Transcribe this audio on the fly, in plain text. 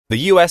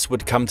The US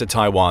would come to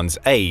Taiwan's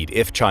aid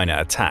if China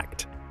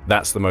attacked.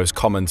 That's the most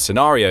common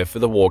scenario for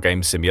the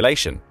wargame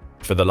simulation.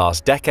 For the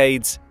last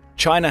decades,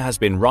 China has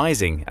been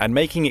rising and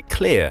making it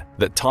clear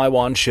that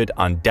Taiwan should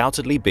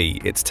undoubtedly be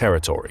its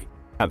territory.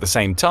 At the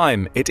same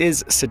time, it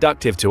is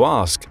seductive to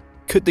ask,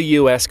 could the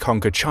US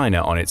conquer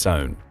China on its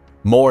own?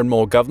 More and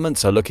more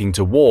governments are looking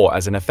to war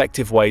as an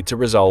effective way to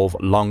resolve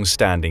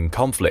long-standing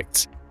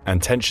conflicts,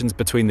 and tensions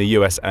between the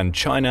US and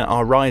China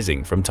are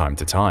rising from time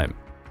to time.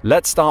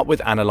 Let's start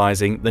with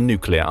analyzing the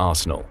nuclear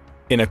arsenal.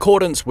 In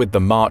accordance with the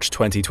March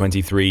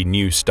 2023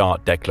 New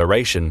START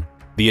Declaration,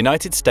 the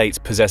United States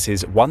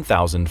possesses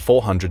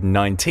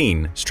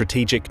 1,419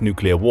 strategic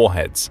nuclear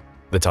warheads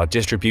that are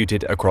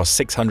distributed across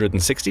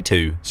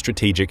 662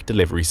 strategic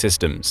delivery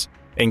systems,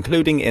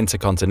 including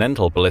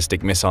intercontinental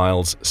ballistic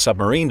missiles,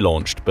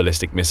 submarine-launched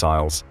ballistic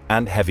missiles,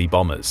 and heavy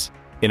bombers.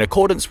 In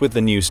accordance with the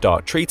New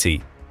START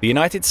Treaty, the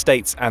United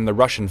States and the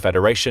Russian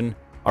Federation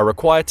are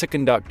required to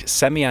conduct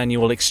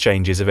semi-annual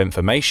exchanges of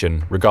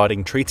information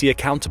regarding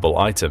treaty-accountable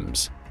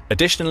items.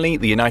 Additionally,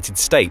 the United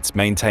States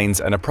maintains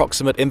an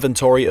approximate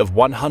inventory of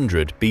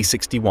 100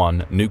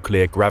 B-61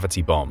 nuclear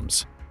gravity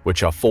bombs,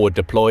 which are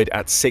forward-deployed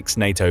at 6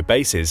 NATO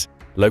bases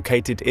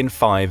located in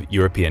 5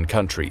 European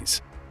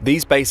countries.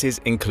 These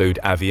bases include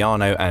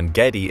Aviano and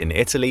Gedi in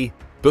Italy,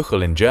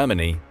 Buchel in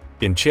Germany,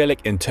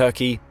 Incirlik in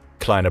Turkey,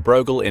 Kleine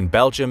Brogel in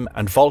Belgium,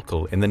 and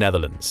Volkel in the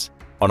Netherlands.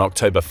 On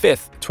October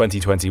 5,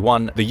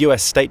 2021, the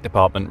US State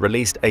Department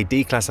released a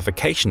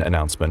declassification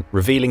announcement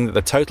revealing that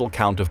the total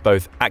count of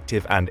both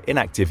active and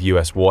inactive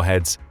US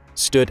warheads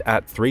stood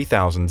at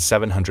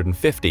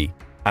 3,750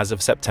 as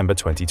of September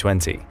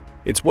 2020.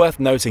 It's worth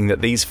noting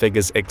that these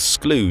figures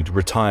exclude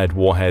retired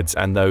warheads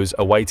and those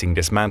awaiting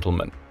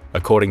dismantlement.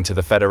 According to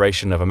the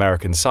Federation of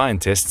American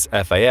Scientists,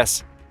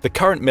 FAS, the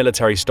current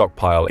military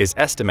stockpile is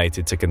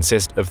estimated to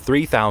consist of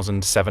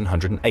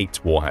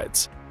 3,708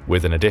 warheads,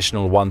 with an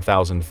additional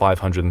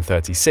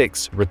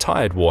 1,536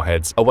 retired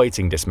warheads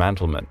awaiting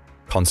dismantlement.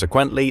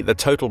 Consequently, the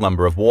total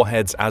number of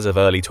warheads as of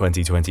early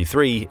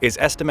 2023 is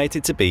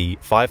estimated to be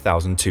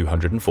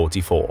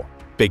 5,244.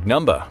 Big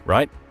number,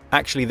 right?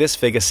 Actually, this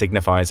figure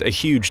signifies a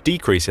huge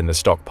decrease in the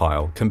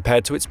stockpile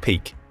compared to its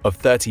peak of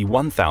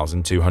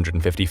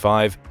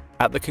 31,255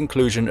 at the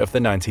conclusion of the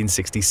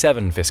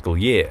 1967 fiscal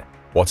year.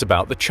 What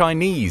about the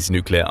Chinese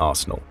nuclear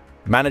arsenal?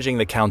 Managing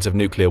the count of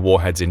nuclear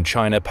warheads in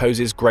China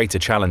poses greater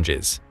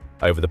challenges.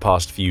 Over the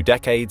past few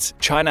decades,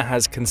 China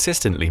has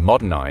consistently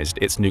modernized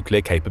its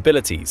nuclear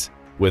capabilities,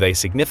 with a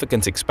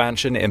significant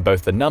expansion in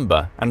both the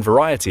number and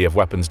variety of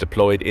weapons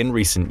deployed in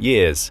recent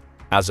years.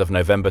 As of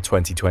November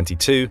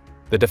 2022,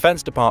 the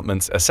Defense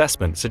Department's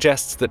assessment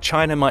suggests that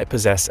China might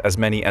possess as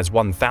many as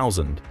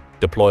 1,000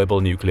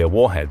 deployable nuclear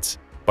warheads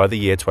by the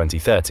year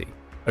 2030.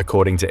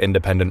 According to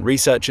independent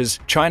researchers,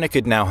 China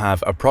could now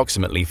have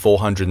approximately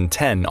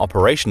 410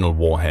 operational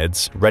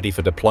warheads ready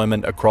for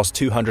deployment across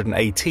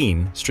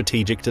 218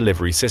 strategic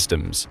delivery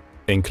systems,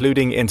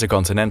 including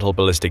intercontinental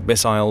ballistic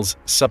missiles,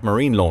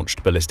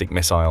 submarine-launched ballistic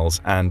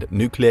missiles, and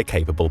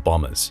nuclear-capable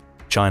bombers.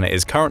 China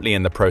is currently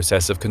in the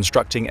process of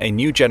constructing a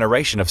new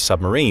generation of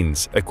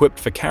submarines equipped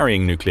for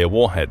carrying nuclear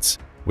warheads,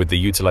 with the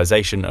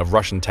utilization of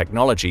Russian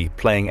technology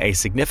playing a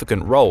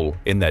significant role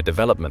in their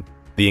development.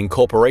 The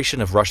incorporation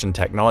of Russian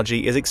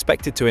technology is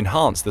expected to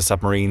enhance the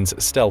submarine's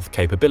stealth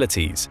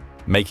capabilities,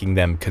 making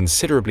them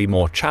considerably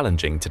more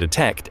challenging to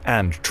detect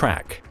and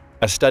track.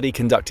 A study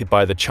conducted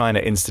by the China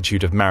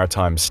Institute of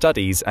Maritime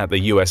Studies at the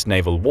US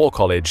Naval War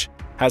College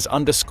has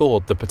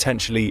underscored the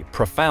potentially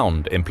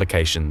profound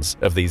implications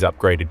of these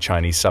upgraded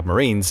Chinese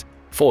submarines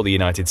for the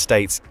United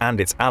States and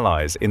its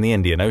allies in the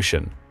Indian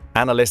Ocean.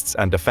 Analysts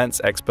and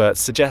defense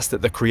experts suggest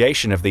that the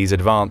creation of these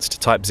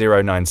advanced Type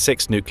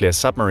 096 nuclear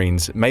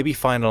submarines may be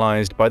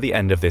finalized by the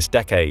end of this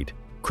decade.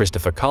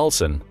 Christopher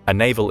Carlson, a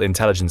naval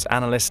intelligence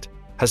analyst,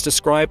 has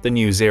described the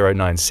new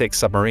 096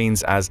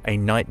 submarines as a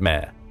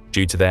nightmare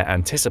due to their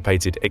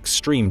anticipated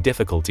extreme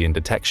difficulty in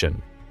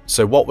detection.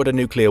 So what would a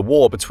nuclear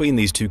war between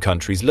these two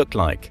countries look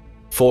like?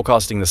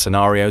 Forecasting the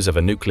scenarios of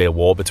a nuclear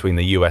war between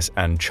the US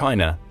and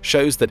China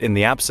shows that in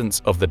the absence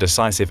of the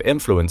decisive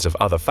influence of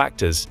other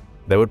factors,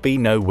 there would be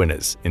no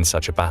winners in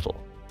such a battle.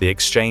 The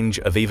exchange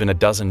of even a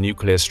dozen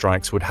nuclear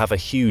strikes would have a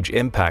huge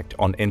impact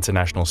on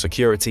international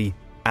security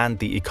and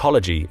the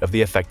ecology of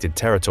the affected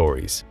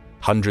territories.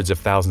 Hundreds of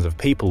thousands of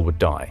people would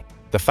die.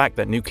 The fact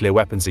that nuclear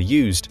weapons are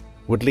used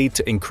would lead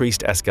to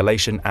increased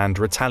escalation and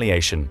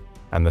retaliation,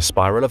 and the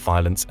spiral of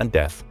violence and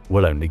death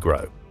will only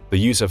grow. The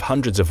use of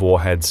hundreds of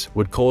warheads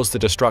would cause the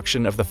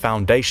destruction of the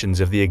foundations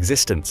of the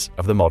existence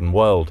of the modern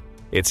world,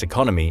 its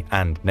economy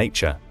and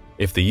nature.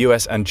 If the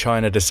US and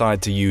China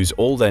decide to use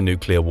all their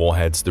nuclear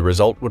warheads, the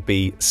result would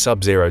be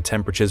sub-zero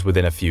temperatures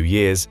within a few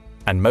years,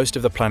 and most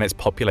of the planet's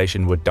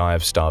population would die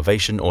of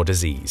starvation or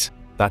disease.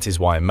 That is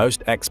why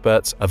most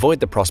experts avoid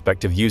the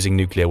prospect of using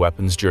nuclear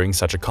weapons during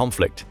such a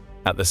conflict.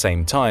 At the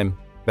same time,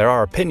 there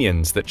are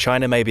opinions that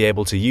China may be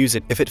able to use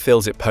it if it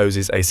feels it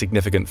poses a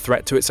significant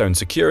threat to its own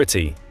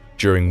security.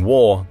 During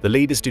war, the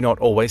leaders do not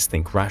always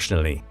think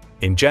rationally.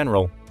 In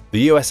general, the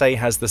USA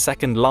has the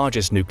second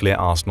largest nuclear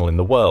arsenal in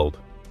the world,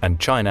 and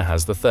China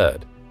has the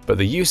third, but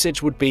the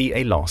usage would be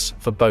a loss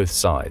for both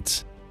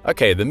sides.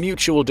 Okay, the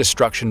mutual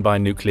destruction by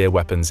nuclear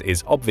weapons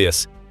is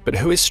obvious, but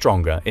who is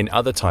stronger in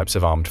other types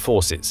of armed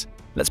forces?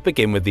 Let's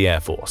begin with the Air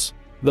Force.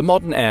 The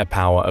modern air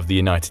power of the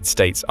United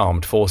States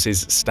Armed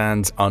Forces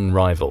stands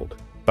unrivaled,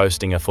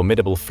 boasting a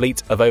formidable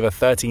fleet of over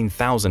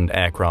 13,000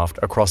 aircraft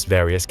across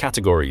various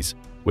categories,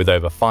 with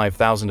over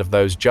 5,000 of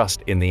those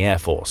just in the Air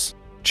Force.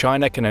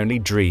 China can only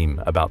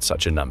dream about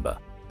such a number.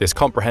 This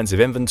comprehensive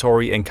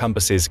inventory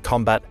encompasses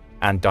combat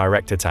and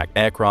direct attack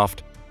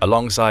aircraft,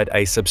 alongside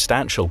a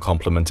substantial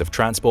complement of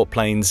transport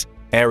planes,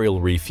 aerial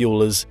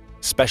refuelers,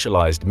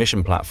 specialized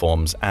mission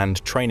platforms,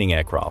 and training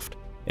aircraft,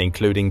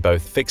 including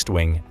both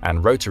fixed-wing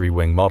and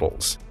rotary-wing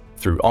models.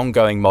 Through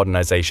ongoing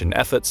modernization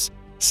efforts,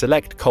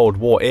 select Cold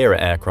War-era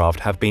aircraft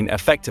have been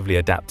effectively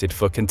adapted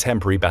for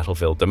contemporary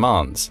battlefield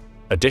demands.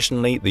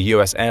 Additionally, the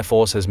US Air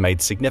Force has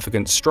made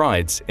significant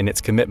strides in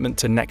its commitment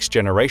to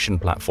next-generation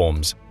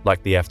platforms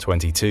like the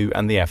F-22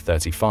 and the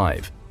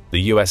F-35.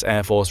 The US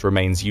Air Force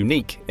remains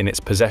unique in its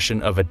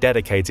possession of a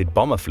dedicated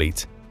bomber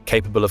fleet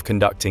capable of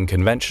conducting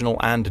conventional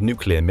and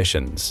nuclear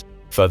missions.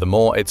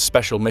 Furthermore, its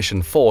Special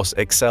Mission Force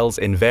excels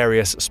in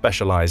various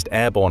specialized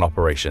airborne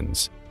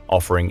operations,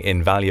 offering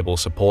invaluable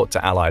support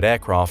to Allied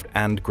aircraft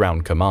and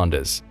ground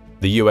commanders.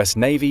 The US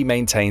Navy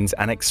maintains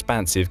an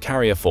expansive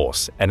carrier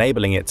force,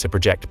 enabling it to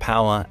project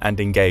power and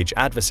engage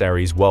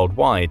adversaries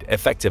worldwide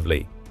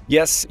effectively.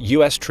 Yes,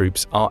 US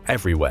troops are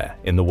everywhere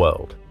in the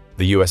world.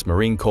 The US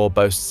Marine Corps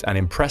boasts an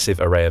impressive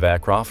array of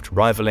aircraft,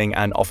 rivaling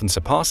and often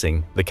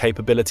surpassing the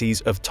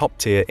capabilities of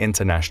top-tier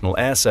international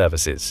air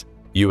services.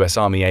 US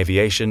Army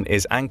aviation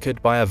is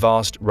anchored by a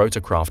vast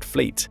rotorcraft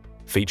fleet,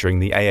 featuring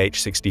the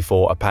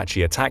AH-64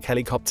 Apache attack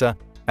helicopter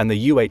and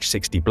the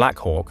UH-60 Black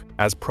Hawk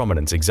as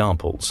prominent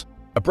examples.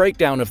 A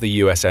breakdown of the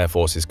US Air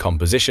Force's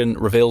composition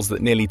reveals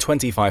that nearly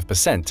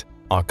 25%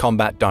 are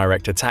combat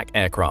direct attack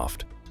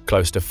aircraft,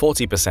 close to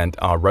 40%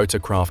 are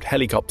rotorcraft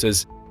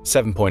helicopters,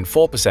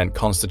 7.4%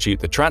 constitute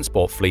the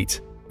transport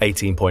fleet,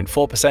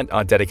 18.4%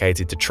 are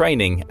dedicated to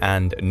training,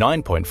 and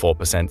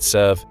 9.4%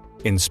 serve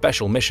in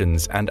special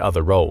missions and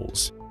other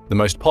roles. The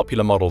most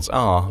popular models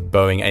are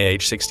Boeing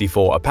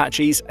AH-64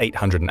 Apaches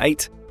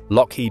 808,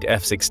 Lockheed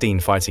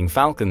F-16 Fighting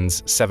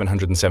Falcons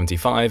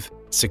 775,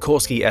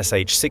 Sikorsky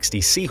SH-60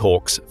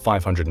 Seahawks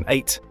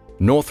 508,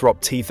 Northrop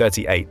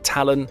T-38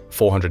 Talon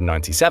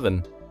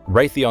 497,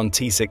 Raytheon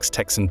T-6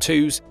 Texan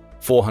IIs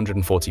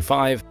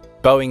 445,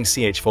 Boeing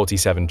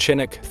CH-47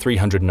 Chinook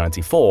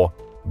 394,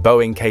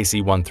 Boeing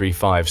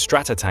KC-135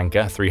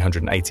 Stratotanker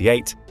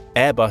 388,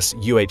 Airbus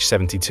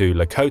UH-72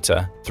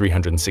 Lakota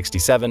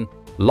 367,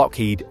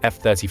 Lockheed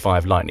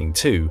F-35 Lightning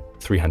II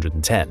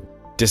 310.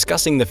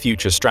 Discussing the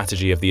future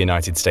strategy of the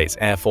United States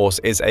Air Force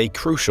is a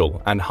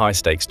crucial and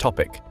high-stakes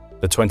topic.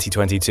 The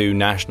 2022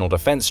 National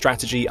Defense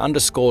Strategy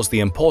underscores the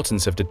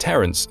importance of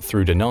deterrence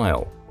through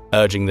denial,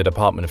 urging the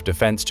Department of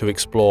Defense to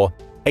explore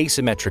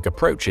asymmetric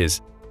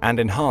approaches and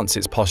enhance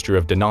its posture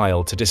of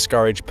denial to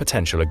discourage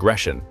potential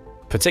aggression,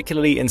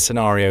 particularly in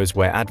scenarios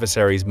where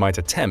adversaries might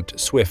attempt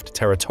swift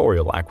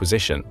territorial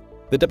acquisition.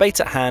 The debate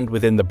at hand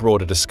within the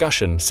broader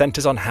discussion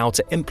centers on how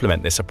to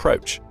implement this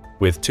approach,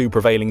 with two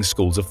prevailing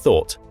schools of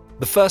thought.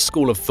 The first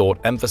school of thought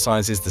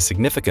emphasizes the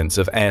significance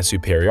of air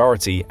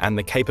superiority and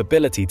the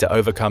capability to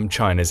overcome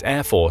China's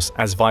air force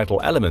as vital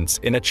elements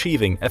in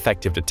achieving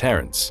effective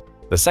deterrence.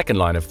 The second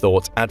line of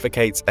thought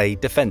advocates a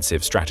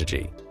defensive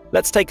strategy.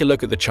 Let's take a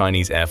look at the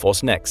Chinese Air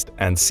Force next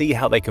and see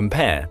how they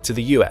compare to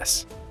the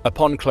US.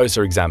 Upon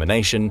closer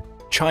examination,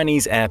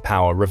 Chinese air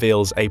power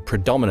reveals a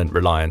predominant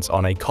reliance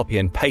on a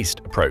copy-and-paste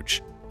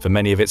approach for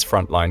many of its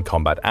frontline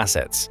combat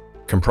assets,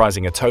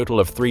 comprising a total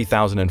of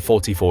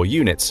 3,044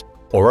 units,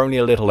 or only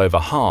a little over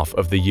half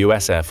of the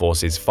US Air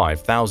Force's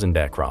 5,000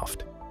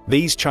 aircraft.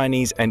 These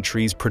Chinese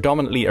entries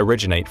predominantly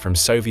originate from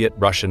Soviet,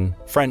 Russian,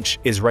 French,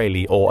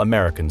 Israeli, or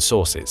American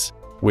sources,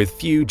 with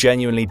few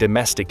genuinely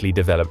domestically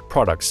developed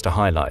products to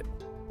highlight.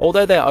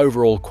 Although their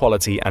overall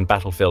quality and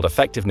battlefield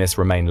effectiveness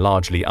remain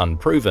largely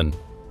unproven,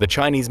 the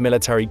Chinese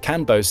military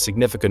can boast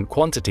significant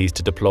quantities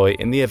to deploy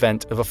in the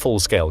event of a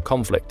full-scale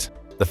conflict.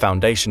 The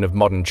foundation of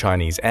modern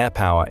Chinese air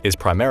power is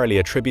primarily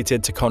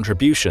attributed to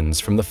contributions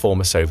from the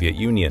former Soviet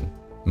Union,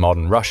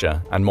 modern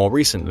Russia, and more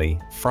recently,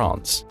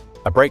 France.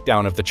 A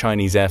breakdown of the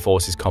Chinese Air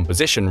Force's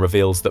composition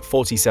reveals that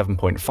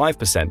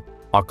 47.5%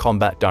 are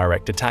combat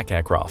direct attack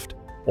aircraft,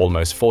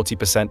 almost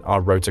 40%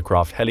 are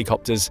rotorcraft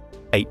helicopters,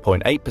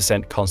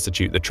 8.8%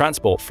 constitute the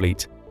transport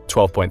fleet,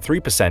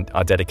 12.3%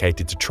 are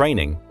dedicated to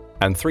training,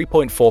 and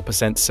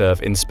 3.4%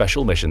 serve in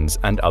special missions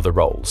and other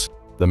roles.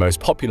 The most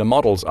popular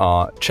models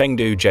are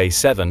Chengdu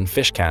J-7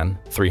 Fishcan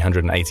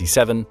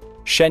 387,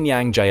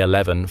 Shenyang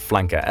J-11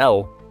 Flanker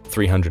L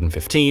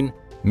 315,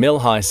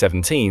 Milhai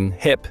 17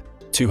 HIP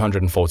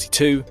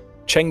 242,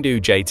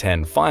 Chengdu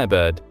J-10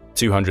 Firebird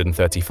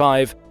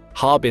 235,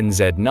 Harbin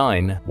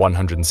Z-9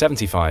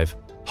 175,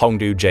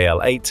 Hongdu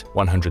JL-8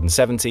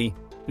 170,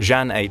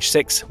 Zhan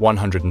H-6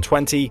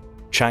 120,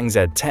 Chang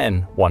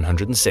Z-10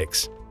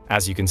 106.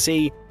 As you can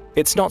see,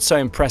 it's not so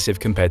impressive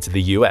compared to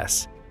the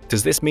US.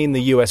 does this mean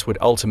the US would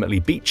ultimately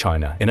beat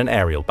China in an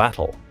aerial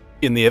battle?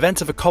 In the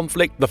event of a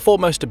conflict, the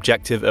foremost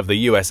objective of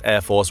the US Air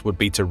Force would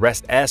be to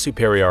wrest air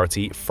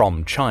superiority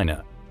from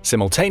China.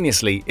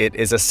 Simultaneously, it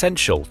is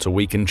essential to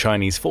weaken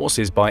Chinese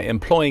forces by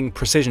employing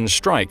precision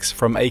strikes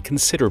from a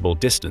considerable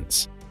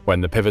distance.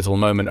 When the pivotal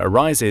moment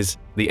arises,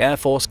 the Air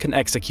Force can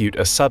execute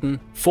a sudden,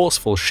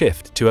 forceful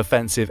shift to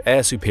offensive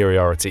air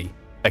superiority,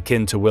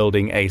 akin to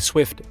wielding a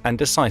swift and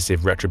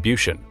decisive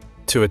retribution.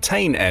 To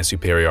attain air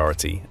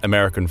superiority,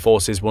 American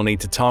forces will need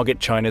to target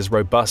China's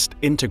robust,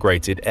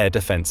 integrated air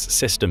defense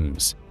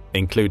systems,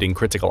 including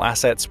critical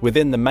assets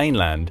within the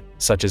mainland,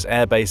 such as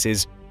air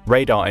bases,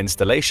 radar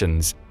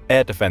installations,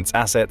 air defense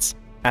assets,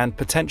 and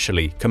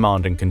potentially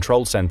command and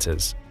control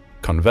centers.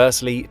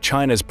 Conversely,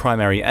 China's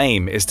primary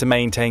aim is to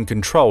maintain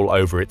control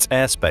over its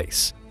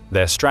airspace.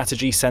 Their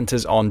strategy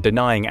centers on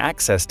denying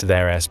access to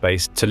their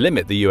airspace to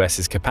limit the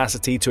US's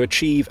capacity to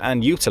achieve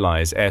and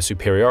utilize air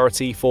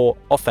superiority for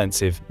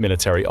offensive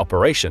military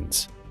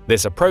operations.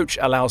 This approach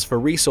allows for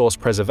resource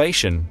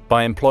preservation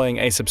by employing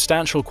a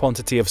substantial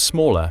quantity of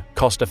smaller,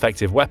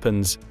 cost-effective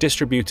weapons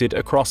distributed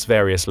across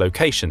various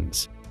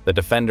locations. The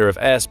defender of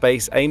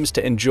airspace aims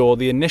to endure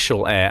the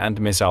initial air and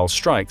missile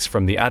strikes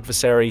from the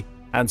adversary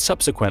and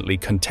subsequently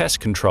contest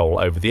control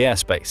over the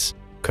airspace.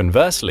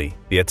 Conversely,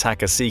 the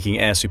attacker seeking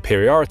air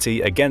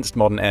superiority against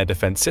modern air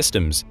defense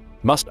systems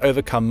must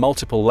overcome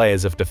multiple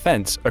layers of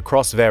defense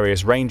across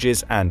various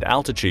ranges and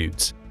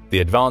altitudes. The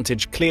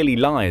advantage clearly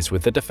lies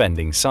with the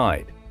defending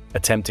side.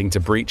 Attempting to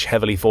breach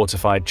heavily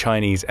fortified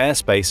Chinese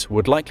airspace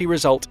would likely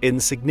result in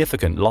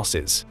significant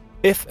losses.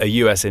 If a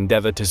US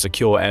endeavor to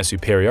secure air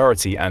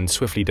superiority and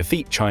swiftly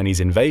defeat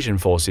Chinese invasion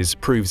forces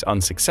proves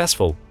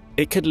unsuccessful,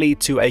 it could lead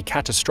to a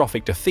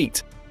catastrophic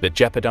defeat that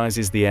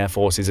jeopardizes the Air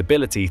Force's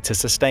ability to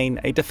sustain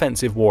a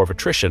defensive war of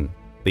attrition.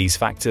 These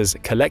factors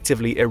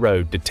collectively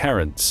erode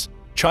deterrence.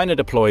 China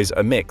deploys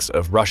a mix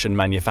of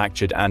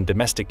Russian-manufactured and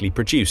domestically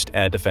produced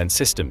air defense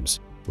systems,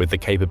 with the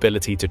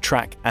capability to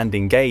track and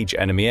engage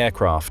enemy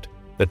aircraft.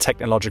 The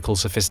technological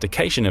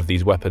sophistication of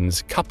these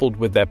weapons, coupled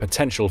with their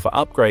potential for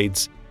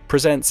upgrades,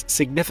 presents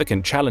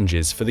significant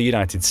challenges for the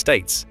United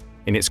States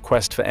in its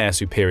quest for air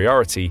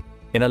superiority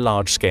in a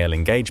large-scale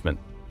engagement.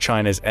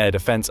 China's air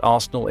defense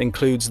arsenal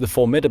includes the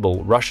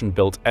formidable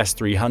Russian-built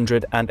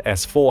S-300 and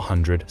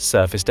S-400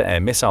 surface-to-air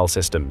missile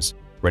systems,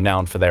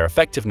 renowned for their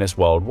effectiveness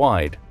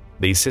worldwide.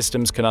 These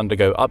systems can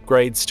undergo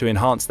upgrades to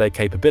enhance their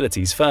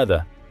capabilities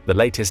further. The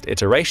latest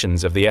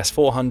iterations of the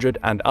S-400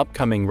 and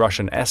upcoming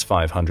Russian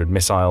S-500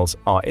 missiles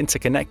are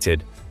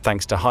interconnected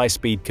thanks to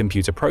high-speed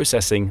computer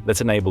processing that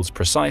enables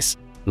precise,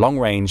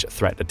 long-range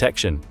threat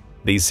detection.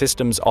 These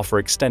systems offer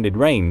extended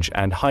range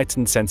and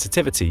heightened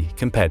sensitivity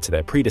compared to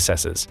their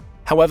predecessors.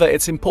 However,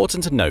 it's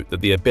important to note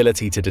that the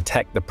ability to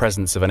detect the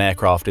presence of an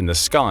aircraft in the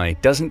sky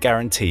doesn't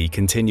guarantee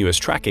continuous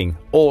tracking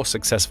or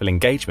successful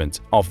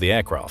engagement of the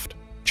aircraft.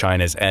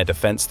 China's air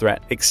defense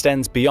threat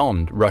extends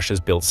beyond Russia's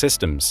built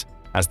systems,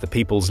 as the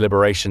People's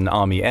Liberation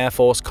Army Air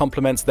Force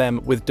complements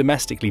them with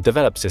domestically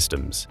developed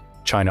systems.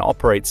 China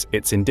operates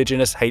its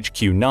indigenous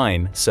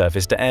HQ-9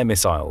 surface-to-air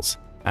missiles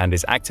and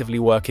is actively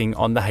working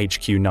on the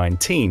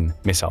HQ-19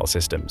 missile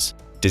systems,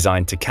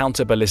 designed to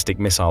counter ballistic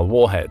missile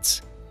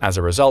warheads. As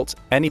a result,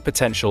 any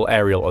potential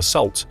aerial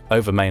assault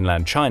over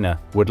mainland China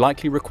would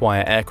likely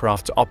require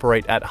aircraft to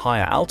operate at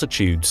higher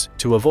altitudes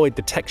to avoid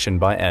detection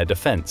by air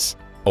defense.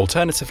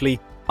 Alternatively,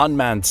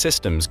 unmanned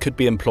systems could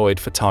be employed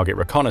for target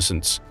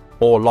reconnaissance,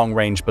 or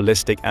long-range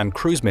ballistic and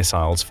cruise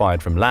missiles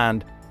fired from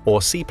land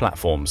or sea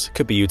platforms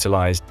could be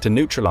utilized to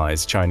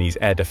neutralize Chinese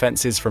air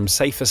defenses from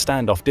safer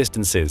standoff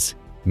distances,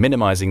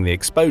 minimizing the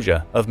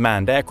exposure of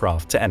manned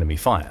aircraft to enemy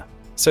fire.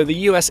 So the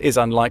US is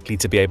unlikely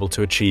to be able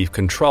to achieve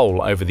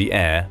control over the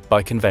air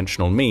by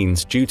conventional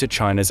means due to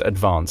China's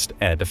advanced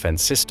air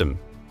defense system.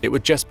 It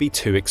would just be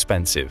too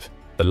expensive.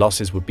 The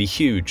losses would be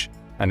huge,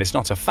 and it's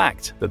not a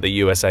fact that the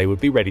USA would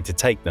be ready to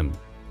take them.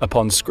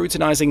 Upon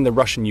scrutinizing the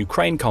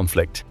Russian-Ukraine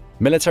conflict,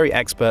 military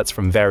experts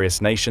from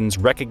various nations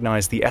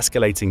recognize the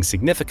escalating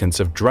significance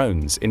of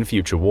drones in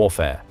future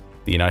warfare.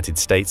 The United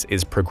States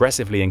is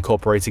progressively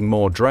incorporating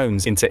more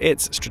drones into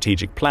its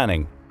strategic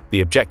planning.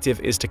 The objective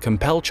is to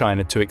compel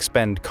China to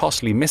expend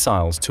costly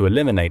missiles to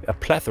eliminate a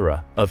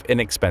plethora of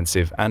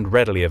inexpensive and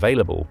readily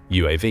available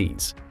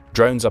UAVs.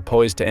 Drones are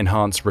poised to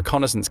enhance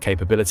reconnaissance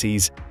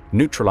capabilities,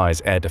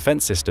 neutralize air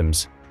defense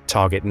systems,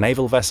 target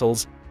naval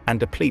vessels, and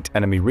deplete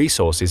enemy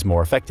resources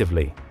more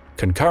effectively.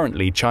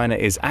 Concurrently, China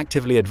is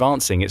actively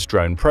advancing its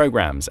drone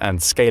programs and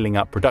scaling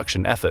up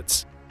production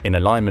efforts. In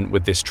alignment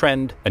with this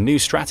trend, a new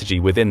strategy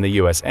within the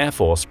US Air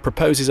Force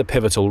proposes a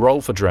pivotal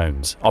role for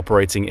drones,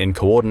 operating in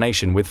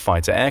coordination with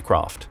fighter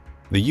aircraft.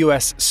 The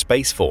US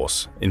Space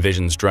Force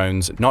envisions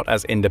drones not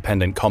as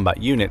independent combat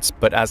units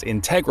but as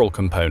integral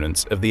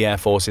components of the Air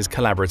Force's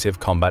Collaborative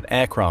Combat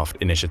Aircraft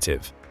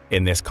initiative.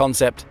 In this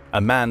concept,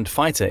 a manned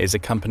fighter is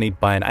accompanied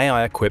by an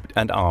AI-equipped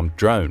and armed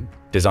drone,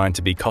 designed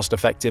to be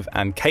cost-effective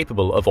and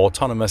capable of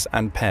autonomous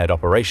and paired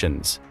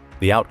operations.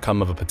 The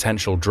outcome of a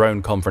potential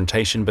drone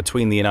confrontation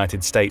between the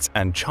United States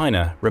and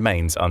China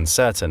remains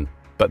uncertain,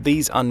 but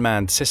these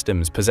unmanned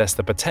systems possess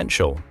the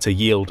potential to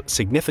yield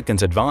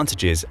significant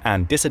advantages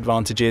and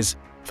disadvantages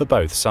for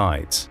both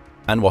sides.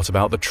 And what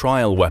about the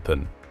trial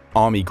weapon?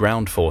 Army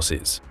ground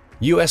forces.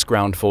 US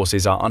ground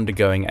forces are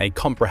undergoing a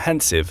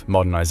comprehensive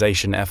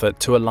modernization effort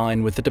to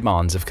align with the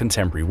demands of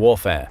contemporary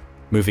warfare,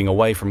 moving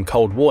away from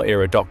Cold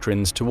War-era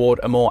doctrines toward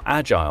a more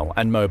agile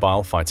and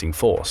mobile fighting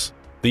force.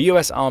 The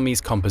US Army's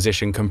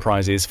composition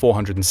comprises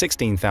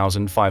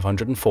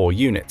 416,504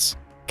 units,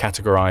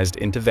 categorized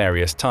into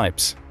various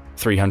types: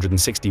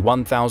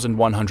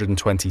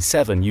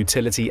 361,127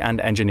 utility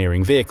and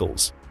engineering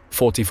vehicles,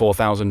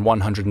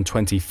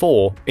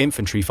 44,124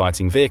 infantry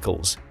fighting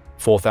vehicles,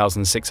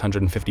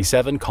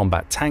 4,657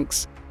 combat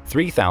tanks,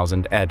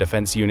 3,000 air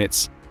defense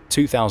units,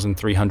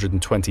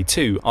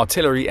 2,322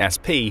 artillery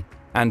SP,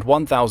 and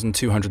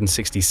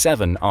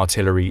 1,267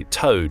 artillery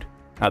towed.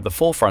 At the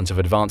forefront of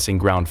advancing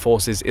ground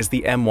forces is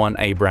the M1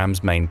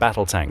 Abrams main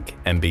battle tank,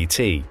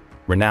 MBT,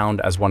 renowned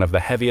as one of the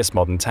heaviest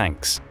modern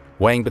tanks.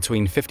 Weighing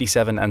between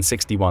 57 and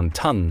 61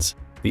 tons,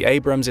 the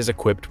Abrams is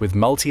equipped with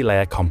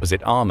multi-layer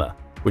composite armor,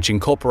 which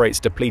incorporates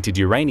depleted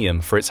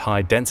uranium for its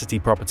high-density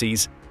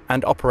properties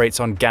and operates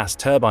on gas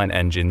turbine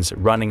engines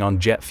running on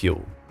jet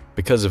fuel.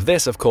 Because of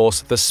this, of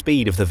course, the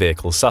speed of the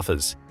vehicle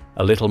suffers,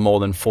 a little more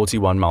than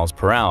 41 miles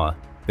per hour.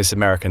 This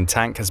American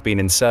tank has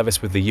been in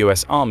service with the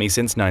US Army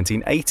since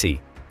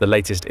 1980. The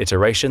latest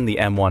iteration, the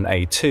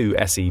M1A2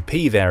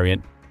 SEP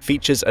variant,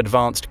 features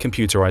advanced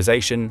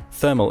computerization,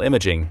 thermal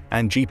imaging,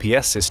 and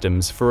GPS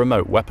systems for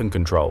remote weapon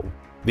control.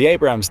 The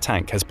Abrams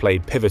tank has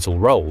played pivotal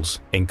roles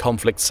in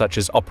conflicts such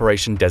as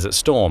Operation Desert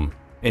Storm,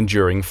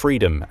 Enduring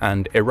Freedom,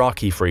 and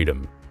Iraqi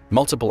Freedom.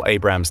 Multiple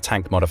Abrams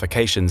tank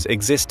modifications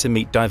exist to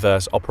meet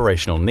diverse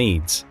operational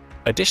needs.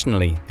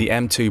 Additionally, the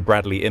M2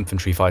 Bradley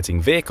Infantry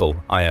Fighting Vehicle,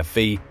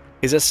 IFV,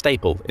 is a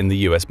staple in the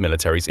US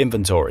military's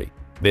inventory.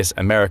 This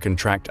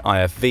American-tracked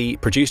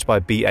IFV, produced by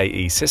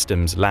BAE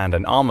Systems Land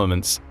and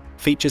Armaments,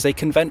 features a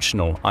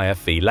conventional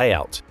IFV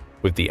layout,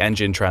 with the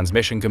engine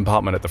transmission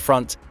compartment at the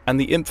front and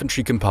the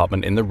infantry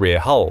compartment in the rear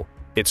hull.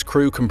 Its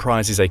crew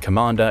comprises a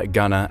commander,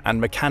 gunner,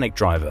 and mechanic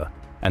driver,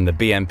 and the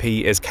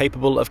BMP is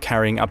capable of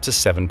carrying up to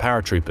 7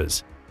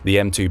 paratroopers. The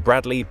M2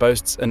 Bradley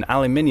boasts an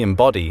aluminium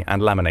body and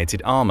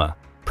laminated armor,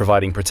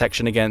 providing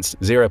protection against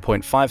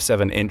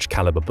 0.57-inch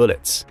caliber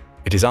bullets.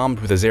 It is armed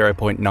with a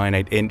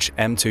 0.98-inch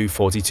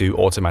M242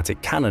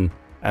 automatic cannon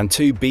and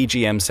 2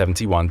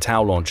 BGM-71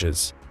 TOW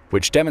launchers,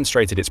 which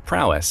demonstrated its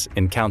prowess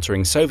in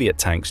countering Soviet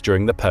tanks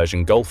during the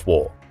Persian Gulf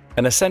War.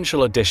 An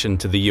essential addition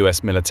to the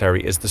US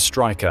military is the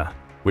Stryker,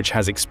 which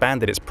has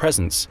expanded its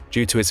presence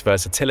due to its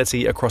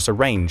versatility across a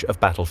range of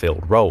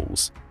battlefield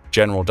roles.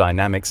 General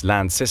Dynamics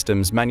Land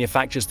Systems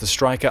manufactures the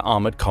Stryker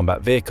armored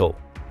combat vehicle,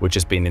 which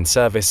has been in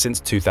service since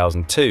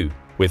 2002.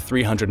 With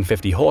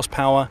 350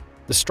 horsepower,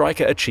 the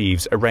Stryker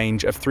achieves a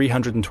range of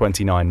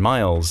 329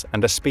 miles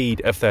and a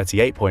speed of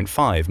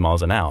 38.5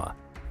 miles an hour.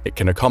 It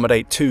can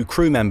accommodate 2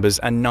 crew members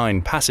and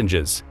 9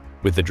 passengers,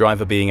 with the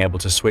driver being able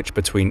to switch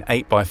between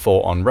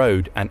 8x4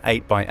 on-road and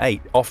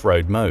 8x8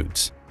 off-road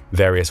modes.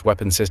 Various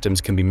weapon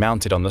systems can be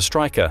mounted on the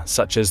Stryker,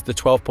 such as the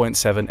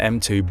 12.7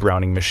 M2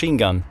 Browning machine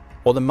gun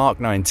or the Mark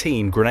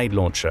 19 grenade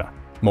launcher.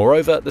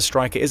 Moreover, the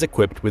Stryker is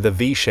equipped with a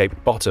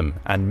V-shaped bottom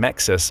and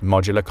Mexus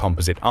modular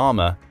composite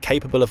armor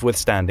capable of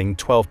withstanding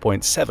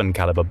 12.7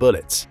 caliber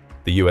bullets.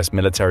 The US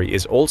military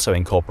is also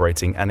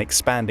incorporating an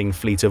expanding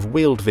fleet of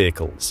wheeled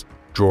vehicles,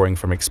 drawing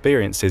from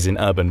experiences in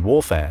urban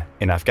warfare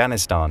in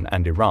Afghanistan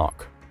and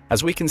Iraq.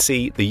 As we can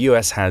see, the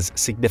US has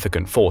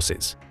significant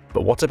forces.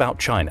 But what about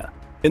China?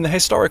 In the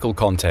historical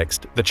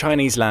context, the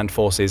Chinese land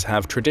forces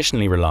have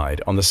traditionally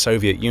relied on the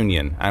Soviet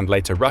Union and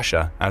later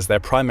Russia as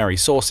their primary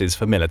sources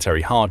for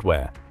military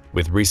hardware,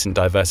 with recent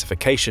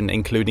diversification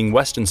including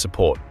Western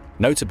support,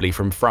 notably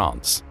from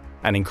France.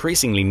 An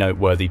increasingly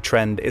noteworthy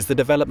trend is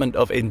the development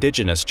of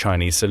indigenous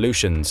Chinese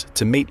solutions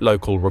to meet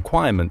local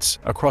requirements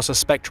across a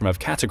spectrum of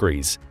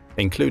categories,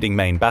 including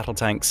main battle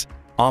tanks,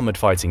 armored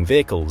fighting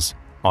vehicles,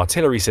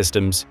 artillery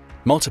systems,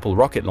 multiple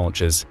rocket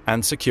launchers,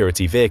 and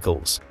security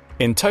vehicles.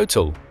 In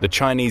total, the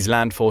Chinese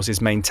land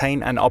forces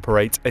maintain and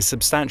operate a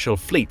substantial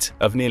fleet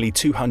of nearly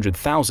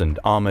 200,000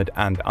 armored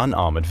and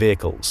unarmored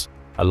vehicles,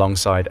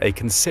 alongside a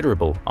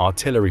considerable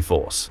artillery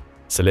force,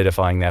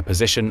 solidifying their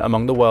position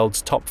among the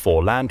world's top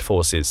 4 land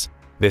forces.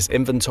 This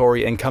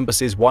inventory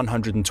encompasses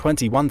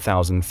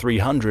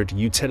 121,300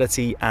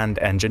 utility and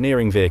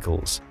engineering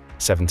vehicles,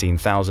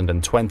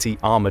 17,020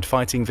 armored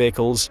fighting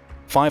vehicles,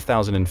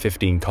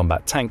 5,015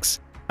 combat tanks,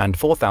 and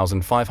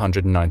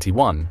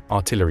 4,591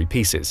 artillery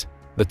pieces.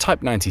 The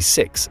Type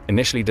 96,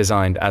 initially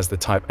designed as the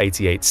Type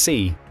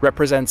 88C,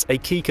 represents a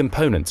key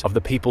component of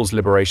the People's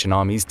Liberation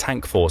Army's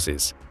tank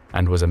forces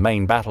and was a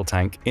main battle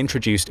tank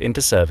introduced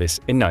into service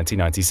in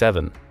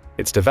 1997.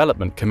 Its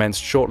development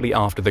commenced shortly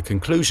after the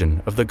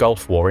conclusion of the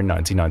Gulf War in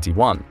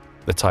 1991.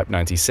 The Type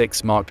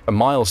 96 marked a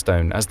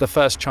milestone as the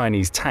first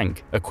Chinese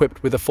tank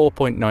equipped with a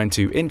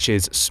 4.92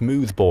 inches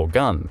smoothbore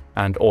gun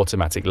and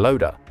automatic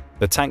loader.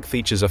 The tank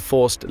features a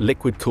forced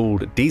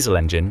liquid-cooled diesel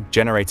engine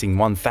generating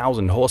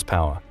 1,000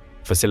 horsepower,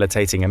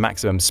 facilitating a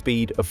maximum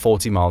speed of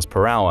 40 miles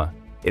per hour,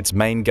 Its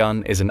main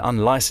gun is an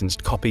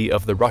unlicensed copy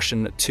of the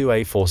Russian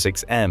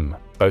 2A46M,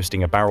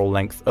 boasting a barrel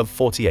length of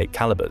 48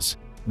 calibers.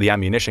 The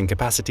ammunition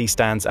capacity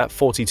stands at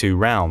 42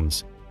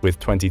 rounds, with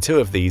 22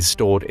 of these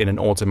stored in an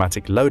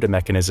automatic loader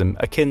mechanism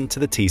akin to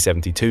the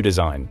T-72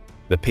 design.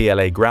 The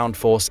PLA ground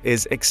force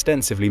is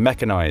extensively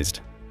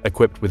mechanized,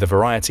 equipped with a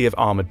variety of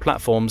armored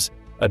platforms,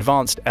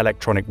 advanced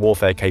electronic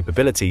warfare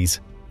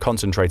capabilities,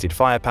 concentrated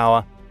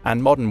firepower,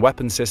 and modern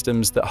weapon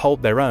systems that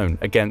hold their own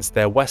against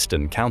their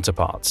Western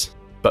counterparts.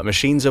 But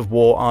machines of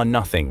war are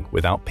nothing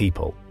without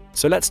people.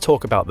 So let's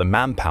talk about the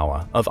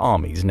manpower of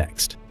armies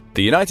next.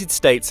 The United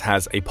States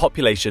has a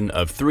population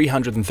of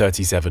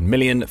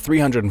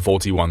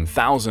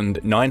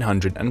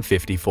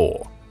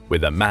 337,341,954,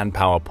 with a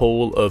manpower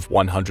pool of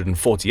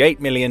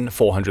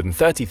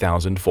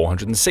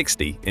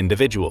 148,430,460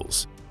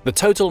 individuals. The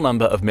total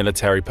number of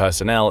military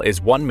personnel is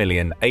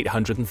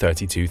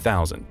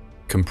 1,832,000,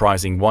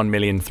 comprising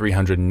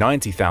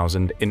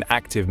 1,390,000 in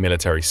active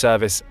military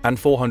service and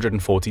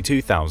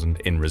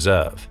 442,000 in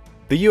reserve.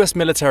 The US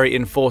military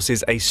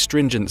enforces a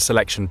stringent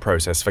selection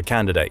process for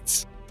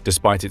candidates.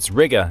 Despite its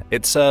rigor,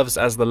 it serves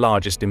as the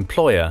largest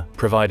employer,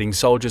 providing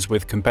soldiers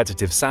with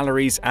competitive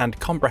salaries and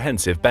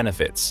comprehensive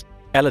benefits.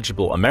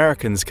 Eligible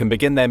Americans can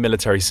begin their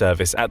military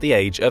service at the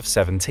age of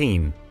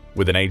 17,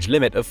 with an age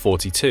limit of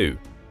 42.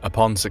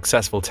 Upon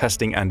successful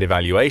testing and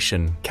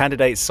evaluation,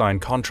 candidates sign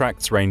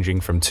contracts ranging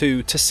from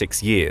 2 to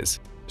 6 years.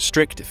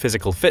 Strict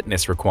physical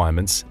fitness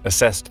requirements,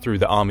 assessed through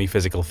the Army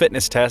Physical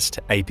Fitness Test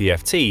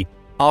 (APFT),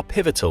 are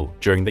pivotal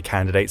during the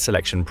candidate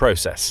selection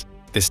process.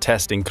 This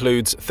test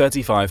includes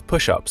 35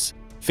 push-ups,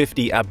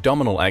 50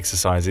 abdominal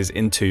exercises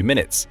in 2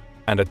 minutes,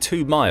 and a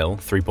 2-mile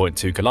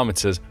 (3.2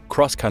 kilometers)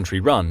 cross-country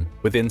run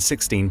within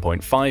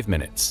 16.5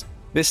 minutes.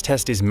 This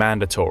test is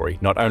mandatory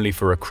not only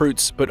for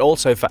recruits but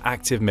also for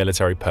active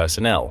military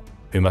personnel,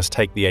 who must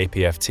take the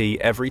APFT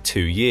every 2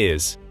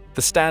 years.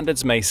 The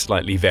standards may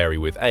slightly vary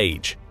with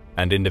age,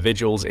 and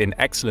individuals in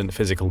excellent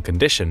physical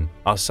condition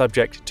are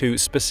subject to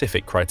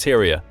specific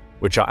criteria,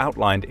 which are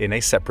outlined in a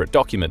separate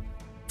document.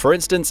 For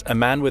instance, a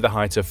man with a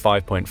height of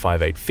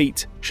 5.58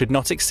 feet should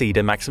not exceed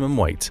a maximum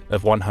weight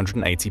of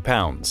 180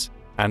 pounds,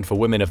 and for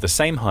women of the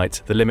same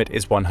height, the limit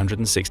is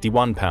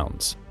 161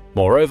 pounds.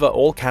 Moreover,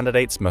 all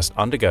candidates must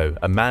undergo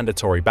a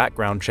mandatory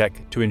background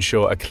check to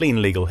ensure a clean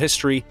legal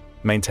history,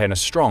 maintain a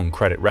strong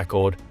credit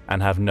record,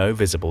 and have no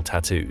visible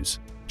tattoos.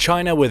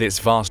 China, with its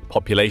vast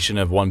population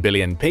of 1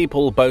 billion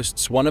people,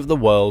 boasts one of the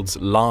world's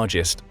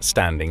largest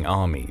standing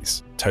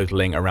armies,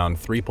 totaling around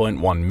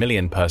 3.1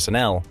 million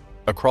personnel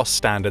across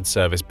standard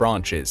service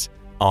branches,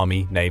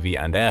 Army, Navy,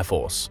 and Air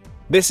Force.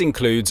 This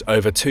includes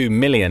over 2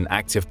 million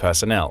active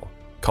personnel,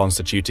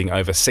 constituting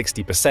over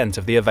 60%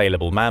 of the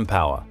available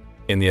manpower.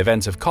 In the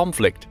event of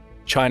conflict,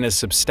 China's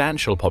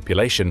substantial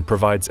population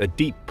provides a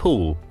deep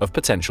pool of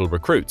potential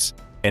recruits,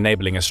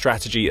 enabling a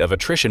strategy of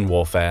attrition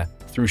warfare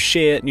through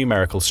sheer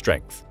numerical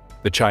strength.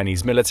 The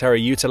Chinese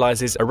military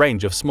utilizes a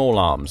range of small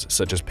arms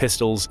such as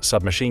pistols,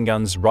 submachine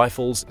guns,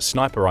 rifles,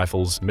 sniper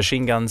rifles,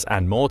 machine guns,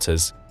 and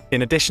mortars,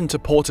 in addition to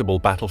portable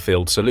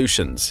battlefield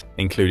solutions,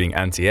 including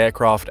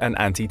anti-aircraft and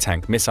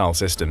anti-tank missile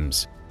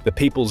systems. The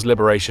People's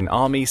Liberation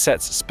Army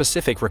sets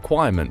specific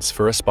requirements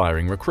for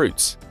aspiring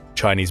recruits.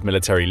 Chinese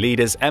military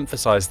leaders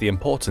emphasize the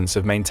importance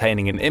of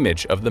maintaining an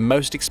image of the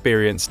most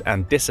experienced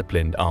and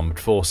disciplined armed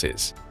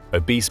forces.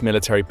 Obese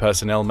military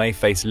personnel may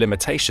face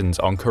limitations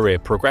on career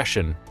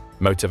progression,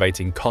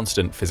 motivating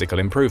constant physical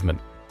improvement.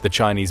 The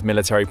Chinese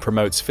military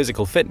promotes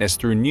physical fitness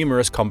through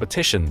numerous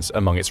competitions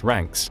among its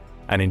ranks.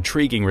 An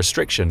intriguing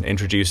restriction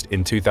introduced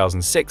in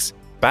 2006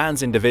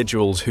 bans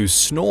individuals who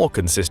snore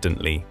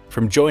consistently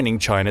from joining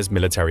China's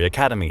military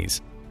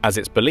academies, as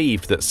it's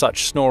believed that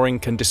such snoring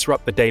can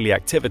disrupt the daily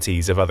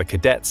activities of other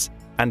cadets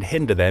and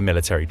hinder their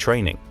military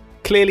training.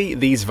 Clearly,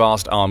 these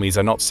vast armies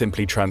are not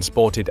simply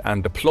transported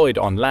and deployed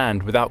on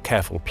land without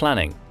careful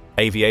planning.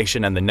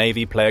 Aviation and the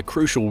Navy play a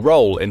crucial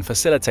role in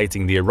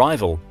facilitating the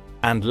arrival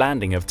and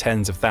landing of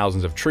tens of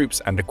thousands of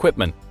troops and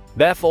equipment.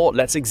 Therefore,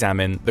 let's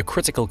examine the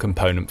critical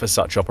component for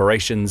such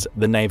operations,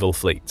 the naval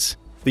fleets.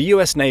 The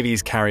US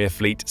Navy's carrier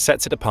fleet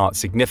sets it apart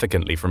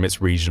significantly from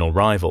its regional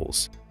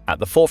rivals. At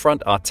the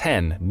forefront are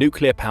 10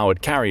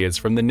 nuclear-powered carriers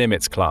from the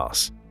Nimitz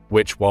class,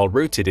 which, while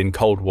rooted in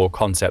Cold War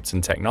concepts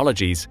and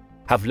technologies,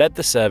 have led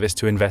the service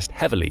to invest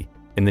heavily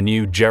in the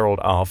new Gerald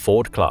R.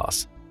 Ford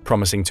class,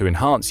 promising to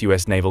enhance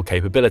US naval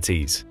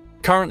capabilities.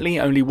 Currently,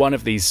 only one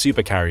of these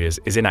supercarriers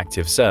is in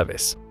active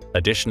service.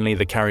 Additionally,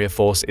 the carrier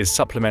force is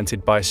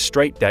supplemented by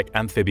straight-deck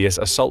amphibious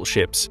assault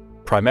ships,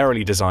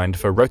 primarily designed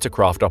for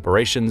rotorcraft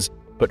operations,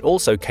 but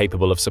also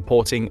capable of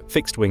supporting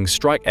fixed-wing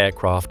strike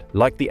aircraft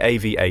like the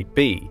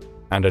AV-8B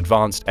and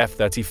advanced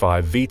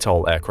F-35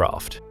 VTOL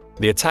aircraft.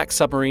 The attack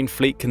submarine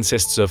fleet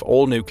consists of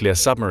all-nuclear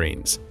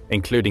submarines,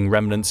 including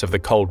remnants of the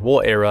Cold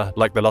War era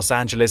like the Los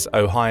Angeles,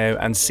 Ohio,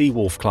 and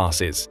Seawolf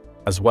classes,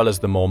 as well as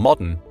the more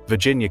modern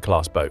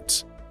Virginia-class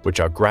boats, which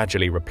are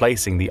gradually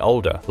replacing the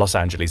older Los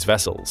Angeles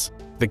vessels.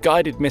 The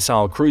guided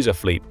missile cruiser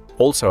fleet,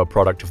 also a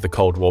product of the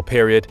Cold War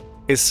period,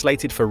 is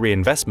slated for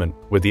reinvestment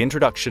with the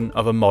introduction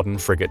of a modern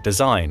frigate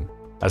design.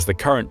 as the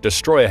current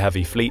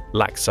destroyer-heavy fleet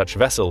lacks such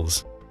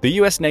vessels. The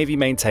US Navy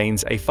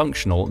maintains a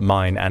functional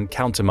mine and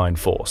countermine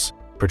force,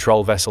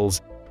 patrol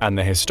vessels, and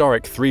the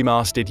historic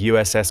three-masted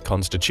USS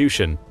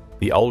Constitution,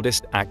 the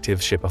oldest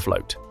active ship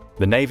afloat.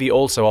 The Navy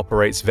also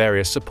operates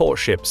various support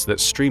ships that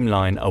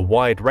streamline a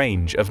wide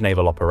range of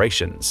naval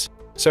operations.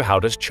 So how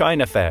does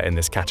China fare in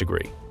this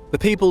category? The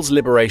People's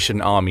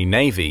Liberation Army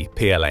Navy,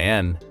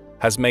 PLAN,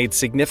 has made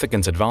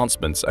significant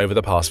advancements over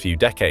the past few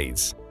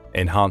decades,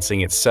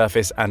 enhancing its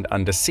surface and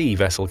undersea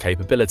vessel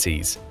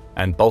capabilities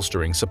and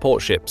bolstering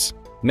support ships.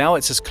 Now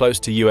it's as close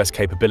to US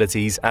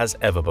capabilities as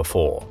ever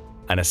before.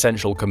 An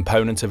essential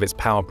component of its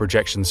power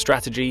projection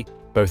strategy,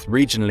 both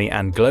regionally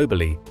and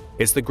globally,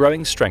 is the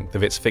growing strength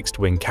of its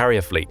fixed-wing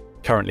carrier fleet,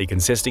 currently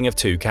consisting of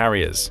 2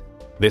 carriers.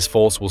 This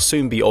force will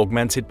soon be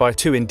augmented by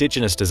 2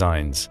 indigenous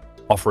designs,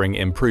 offering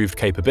improved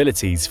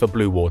capabilities for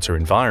blue water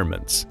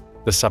environments.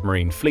 The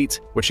submarine fleet,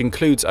 which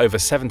includes over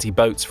 70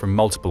 boats from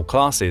multiple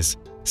classes,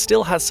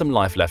 still has some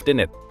life left in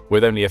it,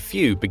 with only a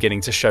few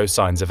beginning to show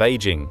signs of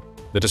aging.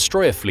 The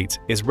destroyer fleet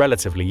is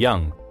relatively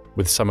young,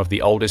 with some of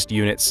the oldest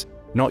units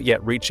not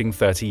yet reaching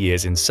 30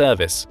 years in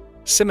service.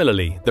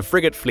 Similarly, the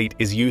frigate fleet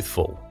is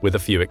youthful, with a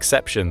few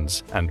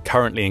exceptions, and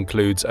currently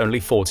includes only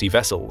 40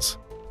 vessels.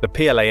 The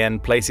PLAN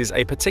places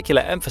a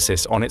particular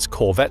emphasis on its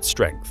corvette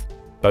strength,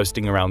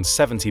 boasting around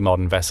 70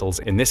 modern vessels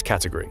in this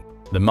category.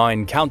 The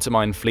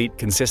mine-countermine fleet,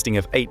 consisting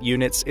of 8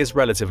 units, is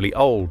relatively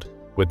old,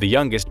 with the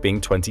youngest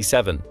being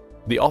 27.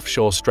 The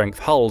offshore strength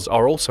hulls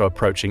are also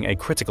approaching a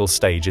critical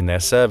stage in their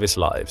service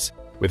lives,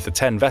 with the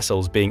 10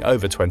 vessels being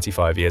over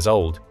 25 years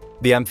old.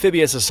 The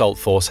amphibious assault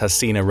force has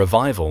seen a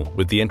revival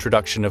with the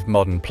introduction of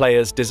modern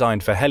players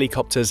designed for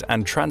helicopters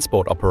and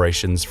transport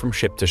operations from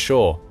ship to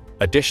shore.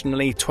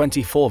 Additionally,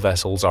 24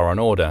 vessels are on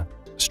order,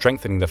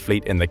 strengthening the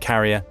fleet in the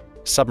carrier,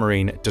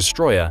 submarine,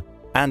 destroyer,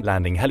 and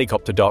landing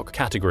helicopter dock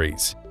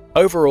categories.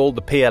 Overall,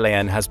 the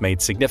PLAN has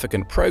made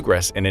significant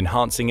progress in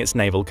enhancing its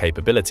naval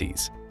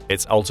capabilities.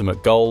 Its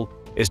ultimate goal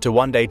is to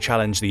one day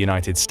challenge the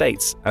United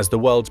States as the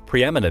world's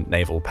preeminent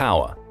naval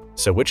power.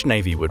 So which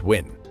navy would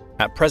win?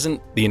 At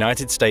present, the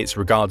United States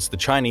regards the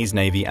Chinese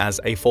Navy as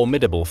a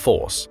formidable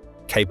force,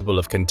 capable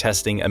of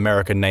contesting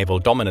American naval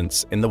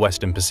dominance in the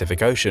Western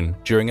Pacific Ocean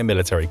during a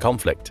military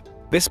conflict.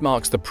 This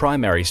marks the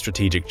primary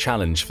strategic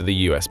challenge for the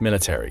US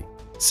military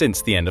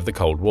since the end of the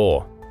Cold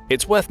War.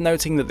 It's worth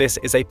noting that this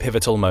is a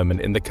pivotal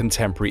moment in the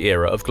contemporary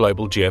era of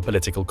global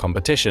geopolitical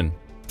competition.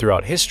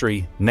 Throughout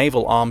history,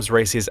 naval arms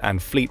races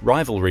and fleet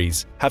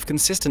rivalries have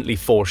consistently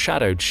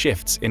foreshadowed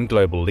shifts in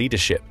global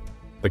leadership.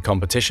 The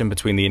competition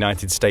between the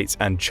United States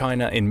and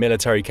China in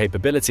military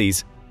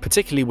capabilities,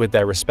 particularly with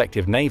their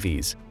respective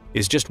navies,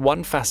 is just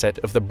one facet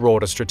of the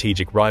broader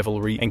strategic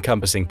rivalry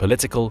encompassing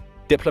political,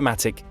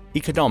 diplomatic,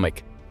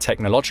 economic,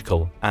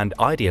 technological, and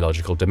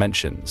ideological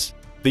dimensions.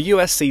 The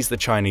US sees the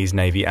Chinese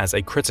Navy as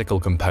a critical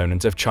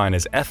component of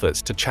China's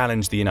efforts to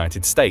challenge the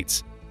United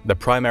States, the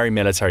primary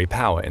military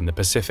power in the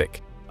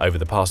Pacific. Over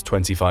the past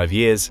 25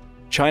 years,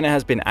 China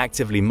has been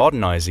actively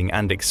modernizing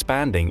and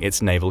expanding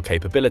its naval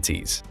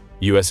capabilities.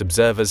 US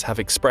observers have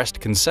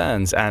expressed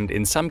concerns and,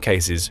 in some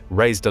cases,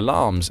 raised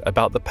alarms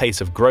about the pace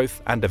of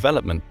growth and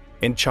development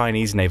in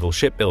Chinese naval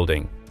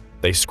shipbuilding.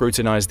 They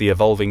scrutinize the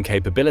evolving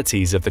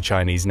capabilities of the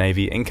Chinese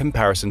Navy in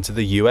comparison to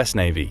the US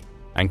Navy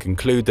and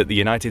conclude that the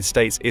United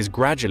States is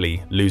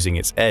gradually losing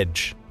its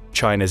edge.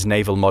 China's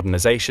naval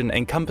modernization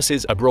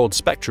encompasses a broad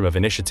spectrum of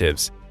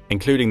initiatives,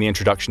 including the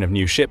introduction of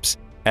new ships,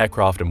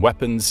 aircraft and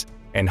weapons,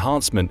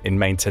 enhancement in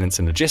maintenance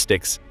and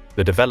logistics,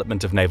 the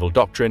development of naval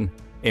doctrine,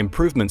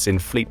 improvements in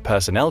fleet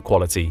personnel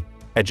quality,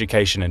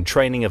 education and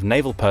training of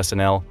naval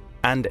personnel,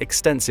 and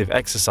extensive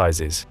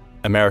exercises.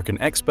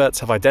 American experts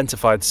have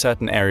identified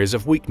certain areas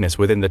of weakness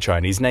within the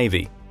Chinese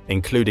Navy,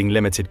 including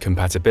limited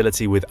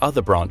compatibility with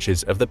other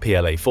branches of the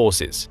PLA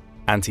forces,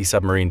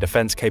 anti-submarine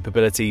defense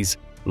capabilities,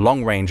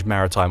 long-range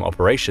maritime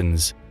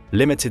operations,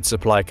 limited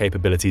supply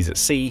capabilities at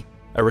sea,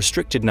 a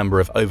restricted number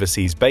of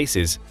overseas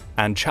bases,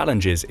 and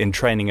challenges in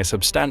training a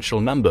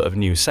substantial number of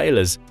new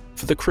sailors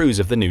for the crews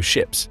of the new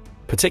ships,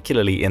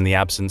 particularly in the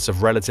absence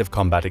of relative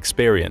combat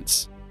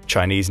experience.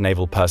 Chinese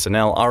naval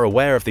personnel are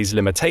aware of these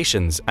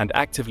limitations and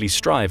actively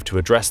strive to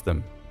address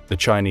them. The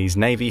Chinese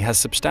Navy has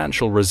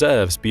substantial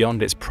reserves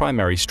beyond its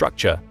primary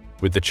structure,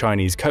 with the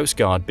Chinese Coast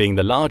Guard being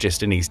the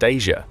largest in East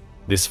Asia.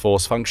 This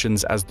force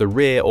functions as the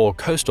rear or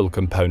coastal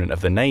component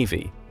of the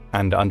Navy,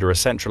 and under a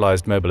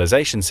centralized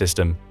mobilization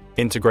system,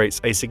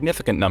 integrates a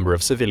significant number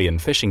of civilian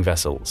fishing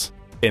vessels.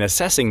 In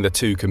assessing the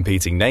two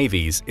competing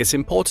navies, it's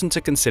important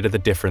to consider the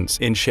difference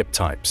in ship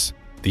types.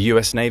 The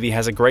US Navy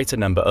has a greater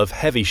number of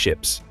heavy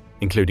ships,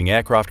 including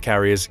aircraft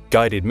carriers,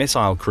 guided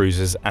missile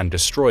cruisers, and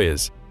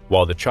destroyers,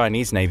 while the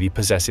Chinese Navy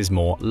possesses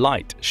more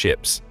light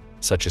ships,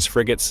 such as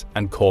frigates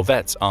and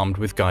corvettes armed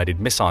with guided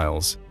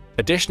missiles.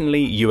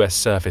 Additionally, US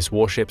surface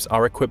warships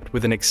are equipped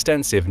with an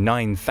extensive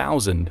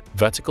 9,000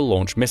 vertical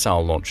launch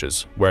missile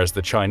launchers, whereas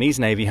the Chinese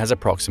Navy has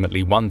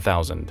approximately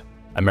 1,000.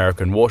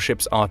 American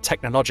warships are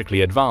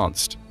technologically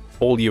advanced.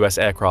 All US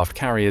aircraft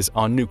carriers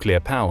are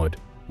nuclear-powered,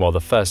 while the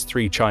first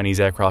 3 Chinese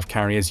aircraft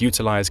carriers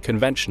utilize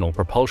conventional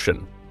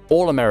propulsion.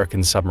 All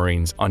American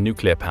submarines are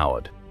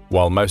nuclear-powered,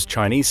 while most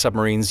Chinese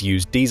submarines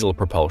use diesel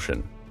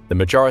propulsion. The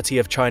majority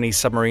of Chinese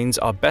submarines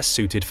are best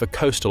suited for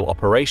coastal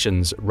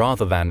operations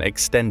rather than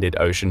extended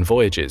ocean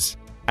voyages.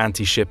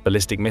 Anti-ship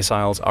ballistic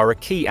missiles are a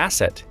key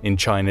asset in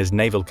China's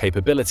naval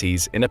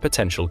capabilities in a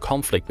potential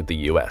conflict with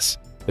the US.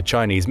 The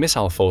Chinese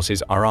missile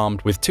forces are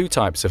armed with 2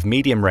 types of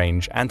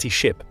medium-range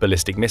anti-ship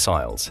ballistic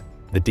missiles: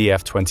 the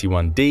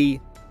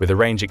DF-21D, with a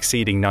range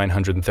exceeding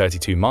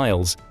 932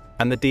 miles,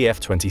 and the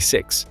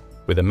DF-26,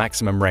 with a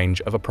maximum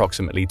range of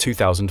approximately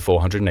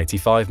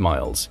 2,485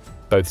 miles.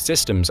 Both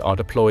systems are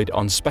deployed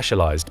on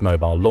specialized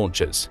mobile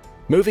launchers.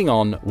 Moving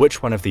on,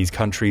 which one of these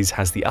countries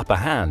has the upper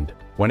hand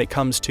when it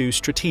comes to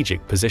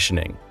strategic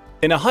positioning?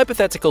 In a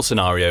hypothetical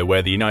scenario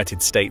where the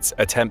United States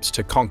attempts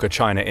to conquer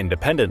China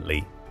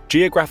independently,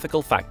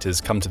 geographical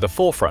factors come to the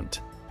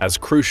forefront as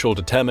crucial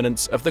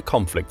determinants of the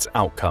conflict's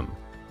outcome.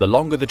 The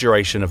longer the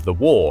duration of the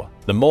war,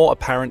 the more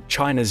apparent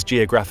China's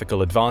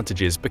geographical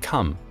advantages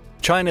become.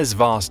 China's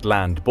vast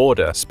land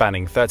border,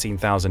 spanning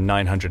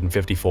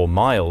 13,954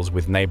 miles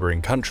with neighboring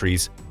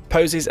countries,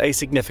 poses a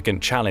significant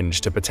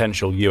challenge to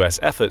potential US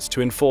efforts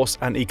to enforce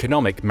an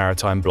economic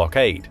maritime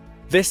blockade.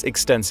 This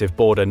extensive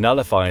border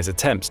nullifies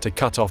attempts to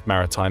cut off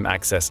maritime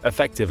access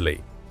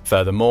effectively.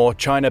 Furthermore,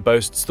 China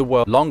boasts the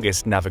world's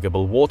longest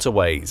navigable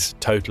waterways,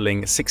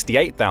 totaling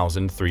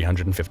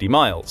 68,350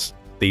 miles.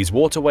 These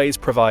waterways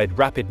provide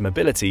rapid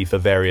mobility for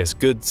various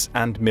goods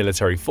and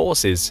military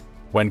forces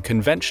when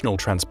conventional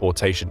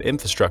transportation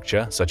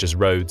infrastructure, such as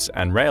roads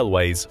and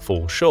railways,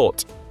 fall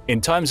short.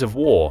 In times of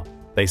war,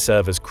 they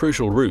serve as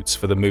crucial routes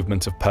for the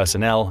movement of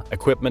personnel,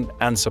 equipment,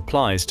 and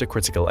supplies to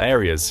critical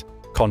areas.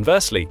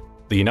 Conversely,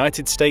 the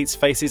United States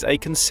faces a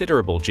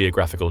considerable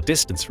geographical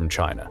distance from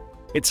China.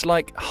 It's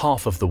like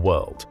half of the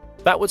world.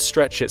 That would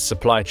stretch its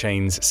supply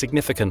chains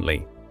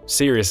significantly,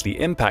 seriously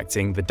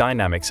impacting the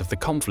dynamics of the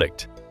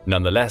conflict.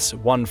 Nonetheless,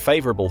 one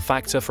favorable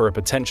factor for a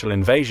potential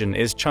invasion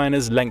is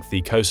China's lengthy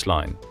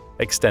coastline,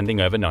 extending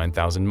over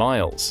 9,000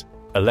 miles.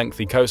 A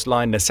lengthy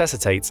coastline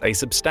necessitates a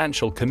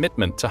substantial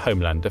commitment to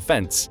homeland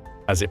defense,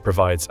 as it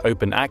provides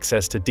open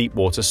access to deep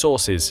water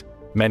sources.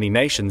 Many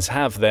nations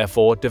have,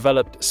 therefore,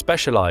 developed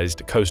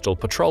specialized coastal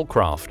patrol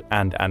craft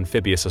and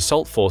amphibious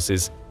assault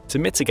forces to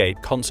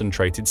mitigate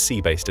concentrated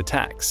sea-based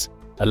attacks.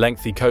 A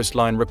lengthy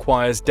coastline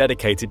requires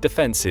dedicated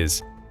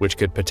defenses, which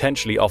could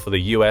potentially offer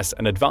the US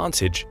an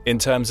advantage in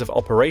terms of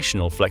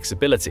operational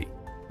flexibility.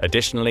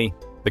 Additionally,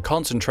 the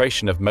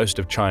concentration of most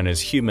of China's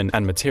human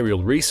and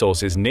material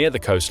resources near the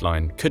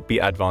coastline could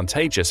be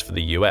advantageous for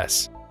the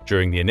US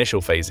during the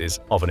initial phases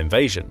of an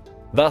invasion.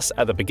 Thus,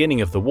 at the beginning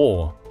of the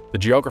war, the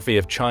geography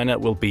of China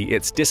will be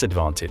its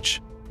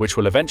disadvantage, which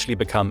will eventually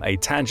become a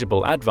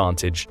tangible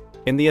advantage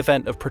in the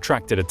event of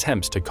protracted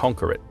attempts to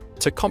conquer it.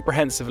 To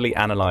comprehensively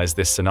analyze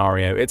this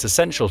scenario, it's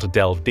essential to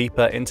delve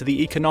deeper into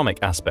the economic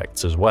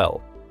aspects as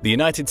well. The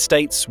United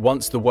States,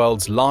 once the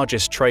world's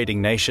largest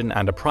trading nation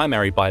and a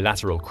primary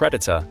bilateral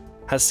creditor,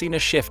 has seen a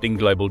shift in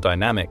global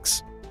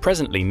dynamics.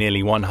 Presently,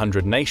 nearly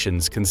 100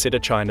 nations consider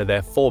China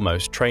their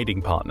foremost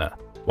trading partner,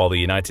 while the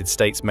United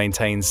States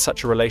maintains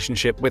such a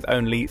relationship with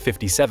only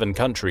 57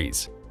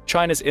 countries.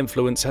 China's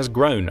influence has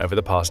grown over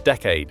the past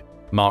decade,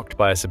 marked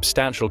by a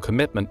substantial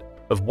commitment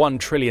of $1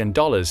 trillion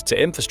to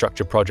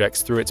infrastructure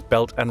projects through its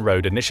Belt and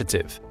Road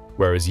Initiative.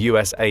 Whereas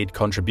US aid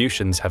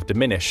contributions have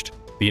diminished,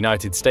 the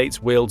United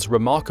States wields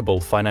remarkable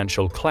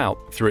financial clout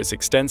through its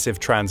extensive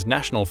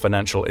transnational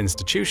financial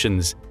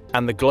institutions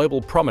and the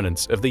global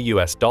prominence of the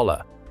US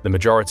dollar. The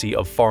majority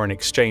of foreign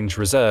exchange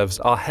reserves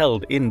are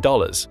held in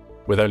dollars,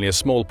 with only a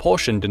small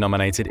portion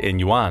denominated in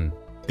yuan.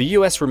 The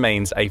US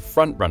remains a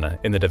frontrunner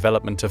in the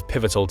development of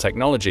pivotal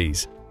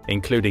technologies,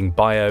 including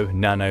bio,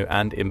 nano,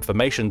 and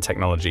information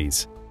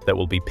technologies, that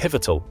will be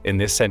pivotal in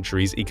this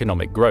century's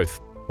economic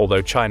growth,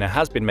 although China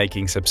has been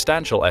making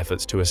substantial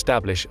efforts to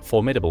establish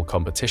formidable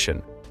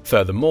competition.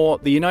 Furthermore,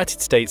 the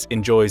United States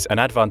enjoys an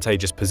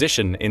advantageous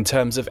position in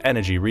terms of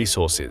energy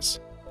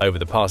resources. Over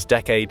the past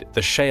decade,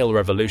 the shale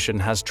revolution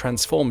has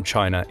transformed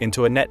China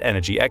into a net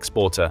energy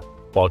exporter,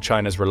 while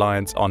China's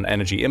reliance on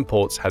energy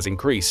imports has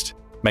increased.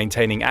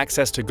 Maintaining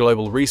access to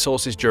global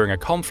resources during a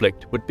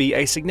conflict would be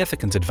a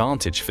significant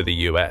advantage for the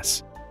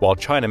US, while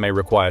China may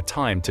require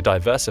time to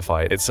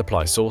diversify its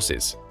supply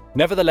sources.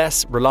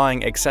 Nevertheless,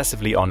 relying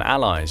excessively on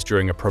allies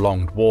during a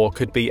prolonged war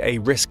could be a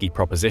risky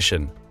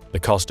proposition. The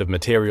cost of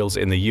materials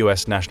in the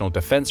US National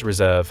Defense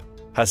Reserve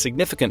has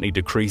significantly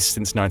decreased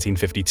since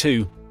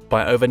 1952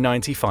 by over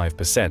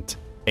 95%.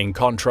 In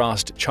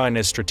contrast,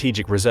 China's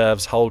strategic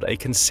reserves hold a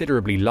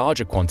considerably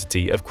larger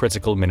quantity of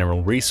critical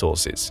mineral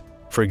resources.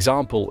 For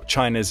example,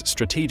 China's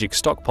strategic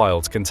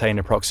stockpiles contain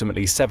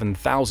approximately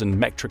 7,000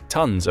 metric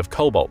tons of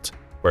cobalt,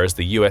 whereas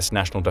the US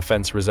National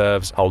Defense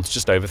Reserves holds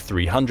just over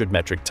 300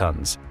 metric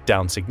tons,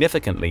 down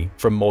significantly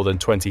from more than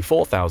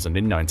 24,000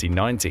 in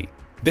 1990.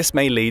 This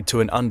may lead to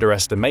an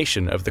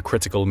underestimation of the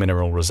critical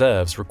mineral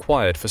reserves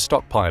required for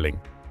stockpiling.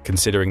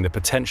 considering the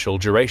potential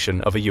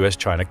duration of a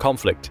US-China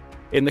conflict.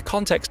 In the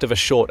context of a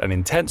short and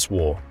intense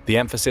war, the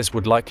emphasis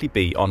would likely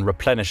be on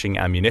replenishing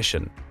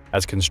ammunition,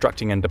 as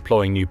constructing and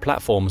deploying new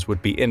platforms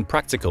would be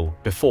impractical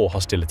before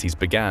hostilities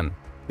began.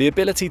 The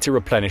ability to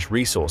replenish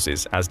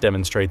resources, as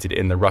demonstrated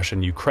in the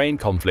Russian-Ukraine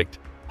conflict,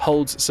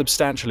 holds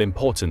substantial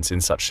importance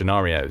in such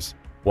scenarios.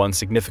 One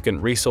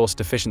significant resource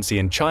deficiency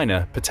in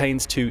China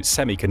pertains to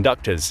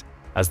semiconductors,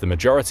 as the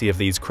majority of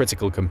these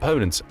critical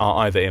components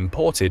are either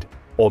imported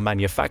or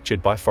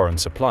manufactured by foreign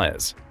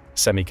suppliers.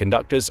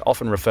 Semiconductors,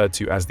 often referred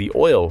to as the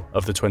oil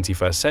of the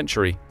 21st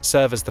century,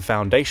 serve as the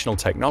foundational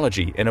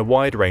technology in a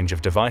wide range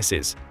of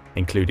devices,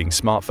 including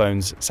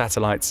smartphones,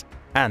 satellites,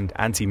 and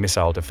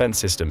anti-missile defense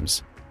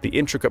systems. The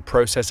intricate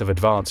process of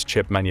advanced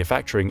chip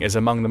manufacturing is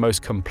among the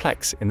most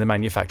complex in the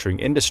manufacturing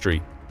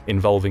industry,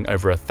 involving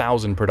over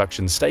 1,000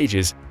 production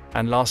stages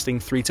and lasting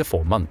 3 to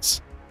 4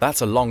 months.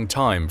 That's a long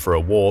time for a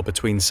war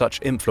between such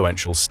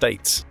influential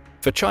states.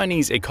 For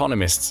Chinese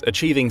economists,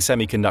 achieving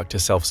semiconductor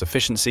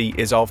self-sufficiency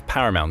is of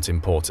paramount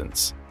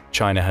importance.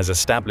 China has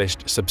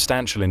established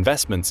substantial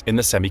investments in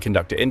the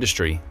semiconductor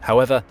industry.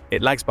 However,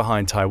 it lags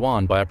behind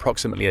Taiwan by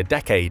approximately a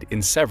decade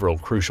in several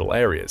crucial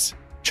areas.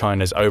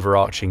 China's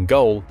overarching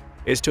goal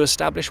is to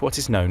establish what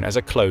is known as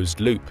a closed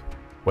loop,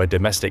 where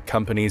domestic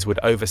companies would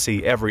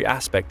oversee every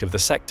aspect of the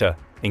sector,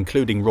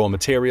 including raw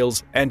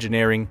materials,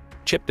 engineering,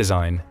 chip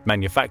design,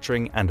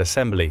 manufacturing, and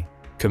assembly.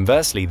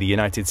 Conversely, the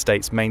United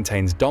States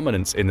maintains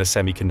dominance in the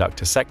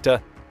semiconductor sector,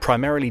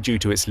 primarily due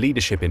to its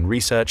leadership in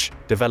research,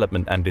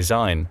 development, and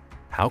design.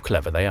 How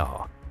clever they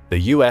are. The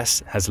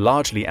US has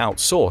largely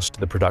outsourced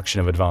the production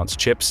of advanced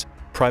chips,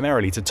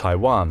 primarily to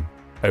Taiwan.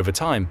 Over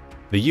time,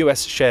 the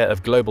US share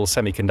of global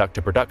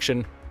semiconductor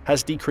production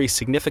has decreased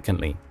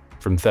significantly,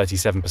 from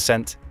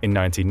 37% in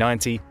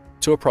 1990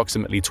 to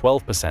approximately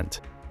 12%.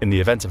 In the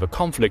event of a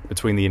conflict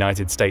between the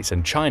United States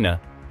and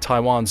China,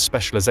 Taiwan's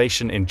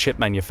specialization in chip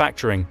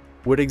manufacturing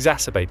would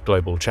exacerbate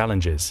global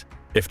challenges.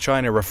 If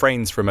China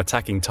refrains from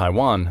attacking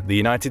Taiwan, the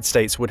United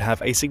States would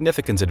have a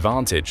significant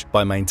advantage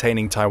by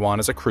maintaining Taiwan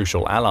as a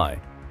crucial ally.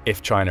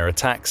 If China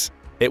attacks,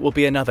 it will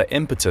be another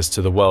impetus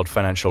to the world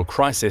financial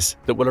crisis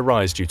that will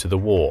arise due to the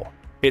war.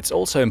 It's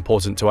also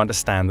important to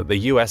understand that the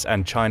US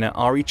and China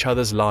are each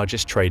other's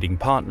largest trading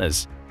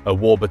partners. A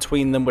war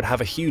between them would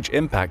have a huge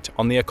impact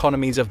on the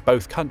economies of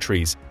both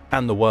countries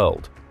and the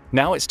world.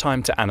 Now it's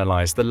time to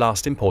analyze the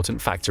last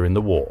important factor in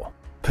the war: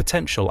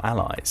 potential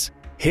allies.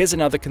 Here's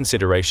another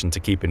consideration to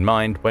keep in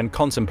mind when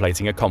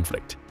contemplating a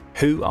conflict.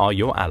 Who are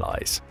your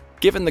allies?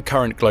 Given the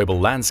current global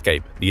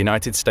landscape, the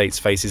United States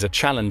faces a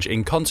challenge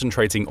in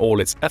concentrating all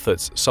its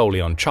efforts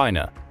solely on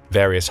China.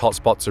 Various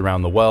hotspots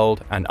around the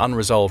world and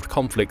unresolved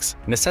conflicts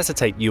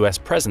necessitate US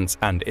presence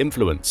and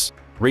influence.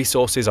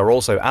 Resources are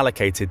also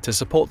allocated to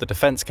support the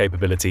defense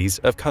capabilities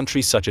of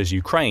countries such as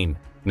Ukraine,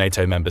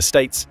 NATO member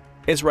states,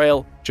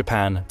 Israel,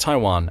 Japan,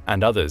 Taiwan,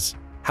 and others.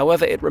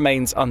 However, it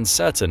remains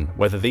uncertain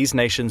whether these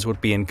nations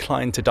would be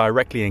inclined to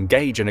directly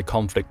engage in a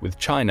conflict with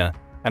China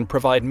and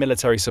provide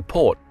military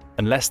support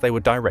unless they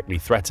were directly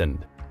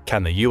threatened.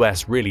 Can the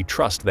US really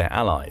trust their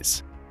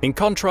allies? In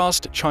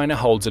contrast, China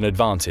holds an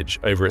advantage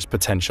over its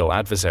potential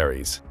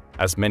adversaries,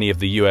 as many of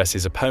the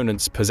US's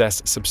opponents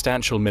possess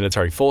substantial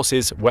military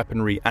forces,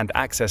 weaponry, and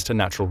access to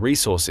natural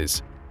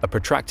resources. A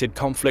protracted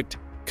conflict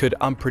could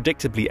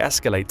unpredictably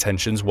escalate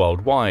tensions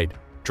worldwide,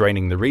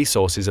 draining the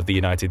resources of the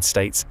United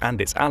States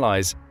and its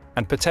allies,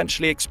 and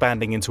potentially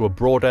expanding into a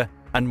broader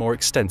and more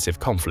extensive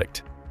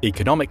conflict.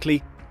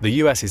 Economically, the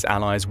US's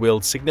allies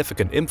wield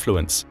significant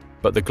influence,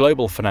 but the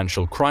global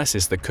financial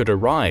crisis that could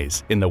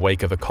arise in the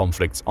wake of a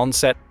conflict's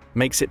onset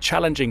makes it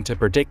challenging to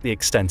predict the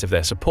extent of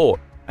their support.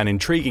 An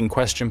intriguing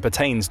question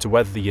pertains to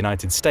whether the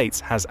United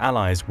States has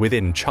allies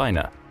within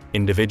China,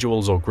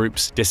 individuals or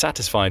groups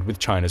dissatisfied with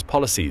China's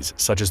policies,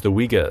 such as the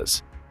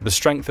Uyghurs. The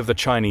strength of the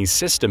Chinese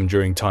system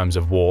during times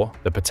of war,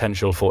 the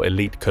potential for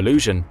elite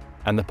collusion,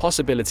 and the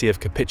possibility of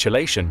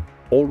capitulation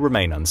all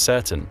remain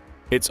uncertain.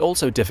 It's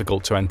also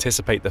difficult to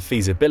anticipate the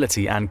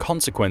feasibility and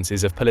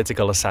consequences of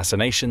political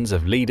assassinations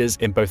of leaders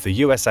in both the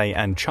USA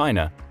and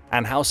China,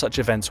 and how such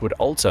events would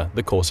alter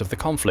the course of the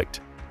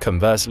conflict.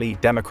 Conversely,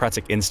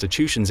 democratic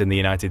institutions in the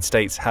United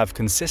States have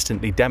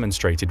consistently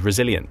demonstrated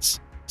resilience.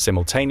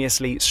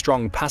 Simultaneously,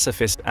 strong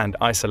pacifist and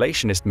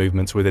isolationist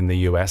movements within the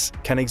US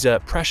can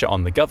exert pressure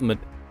on the government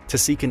to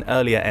seek an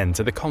earlier end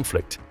to the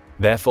conflict.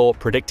 Therefore,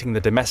 predicting the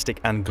domestic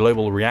and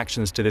global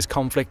reactions to this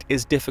conflict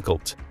is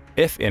difficult.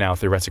 If, in our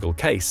theoretical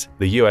case,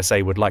 the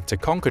USA would like to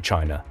conquer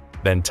China,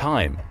 then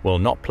time will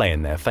not play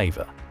in their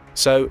favor.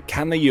 So,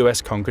 can the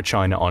US conquer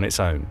China on its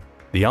own?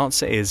 The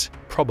answer is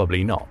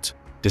probably not.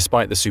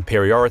 Despite the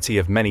superiority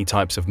of many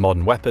types of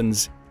modern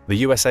weapons, the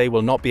USA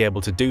will not be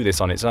able to do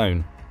this on its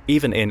own.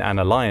 Even in an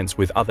alliance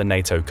with other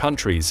NATO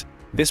countries,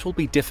 this will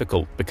be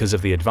difficult because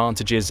of the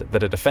advantages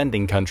that a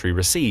defending country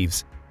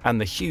receives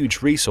and the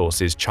huge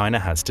resources China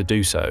has to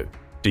do so.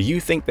 Do you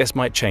think this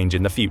might change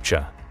in the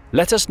future?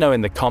 Let us know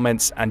in the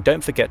comments, and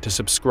don't forget to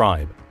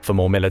subscribe for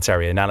more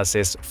military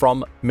analysis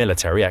from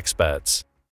military experts.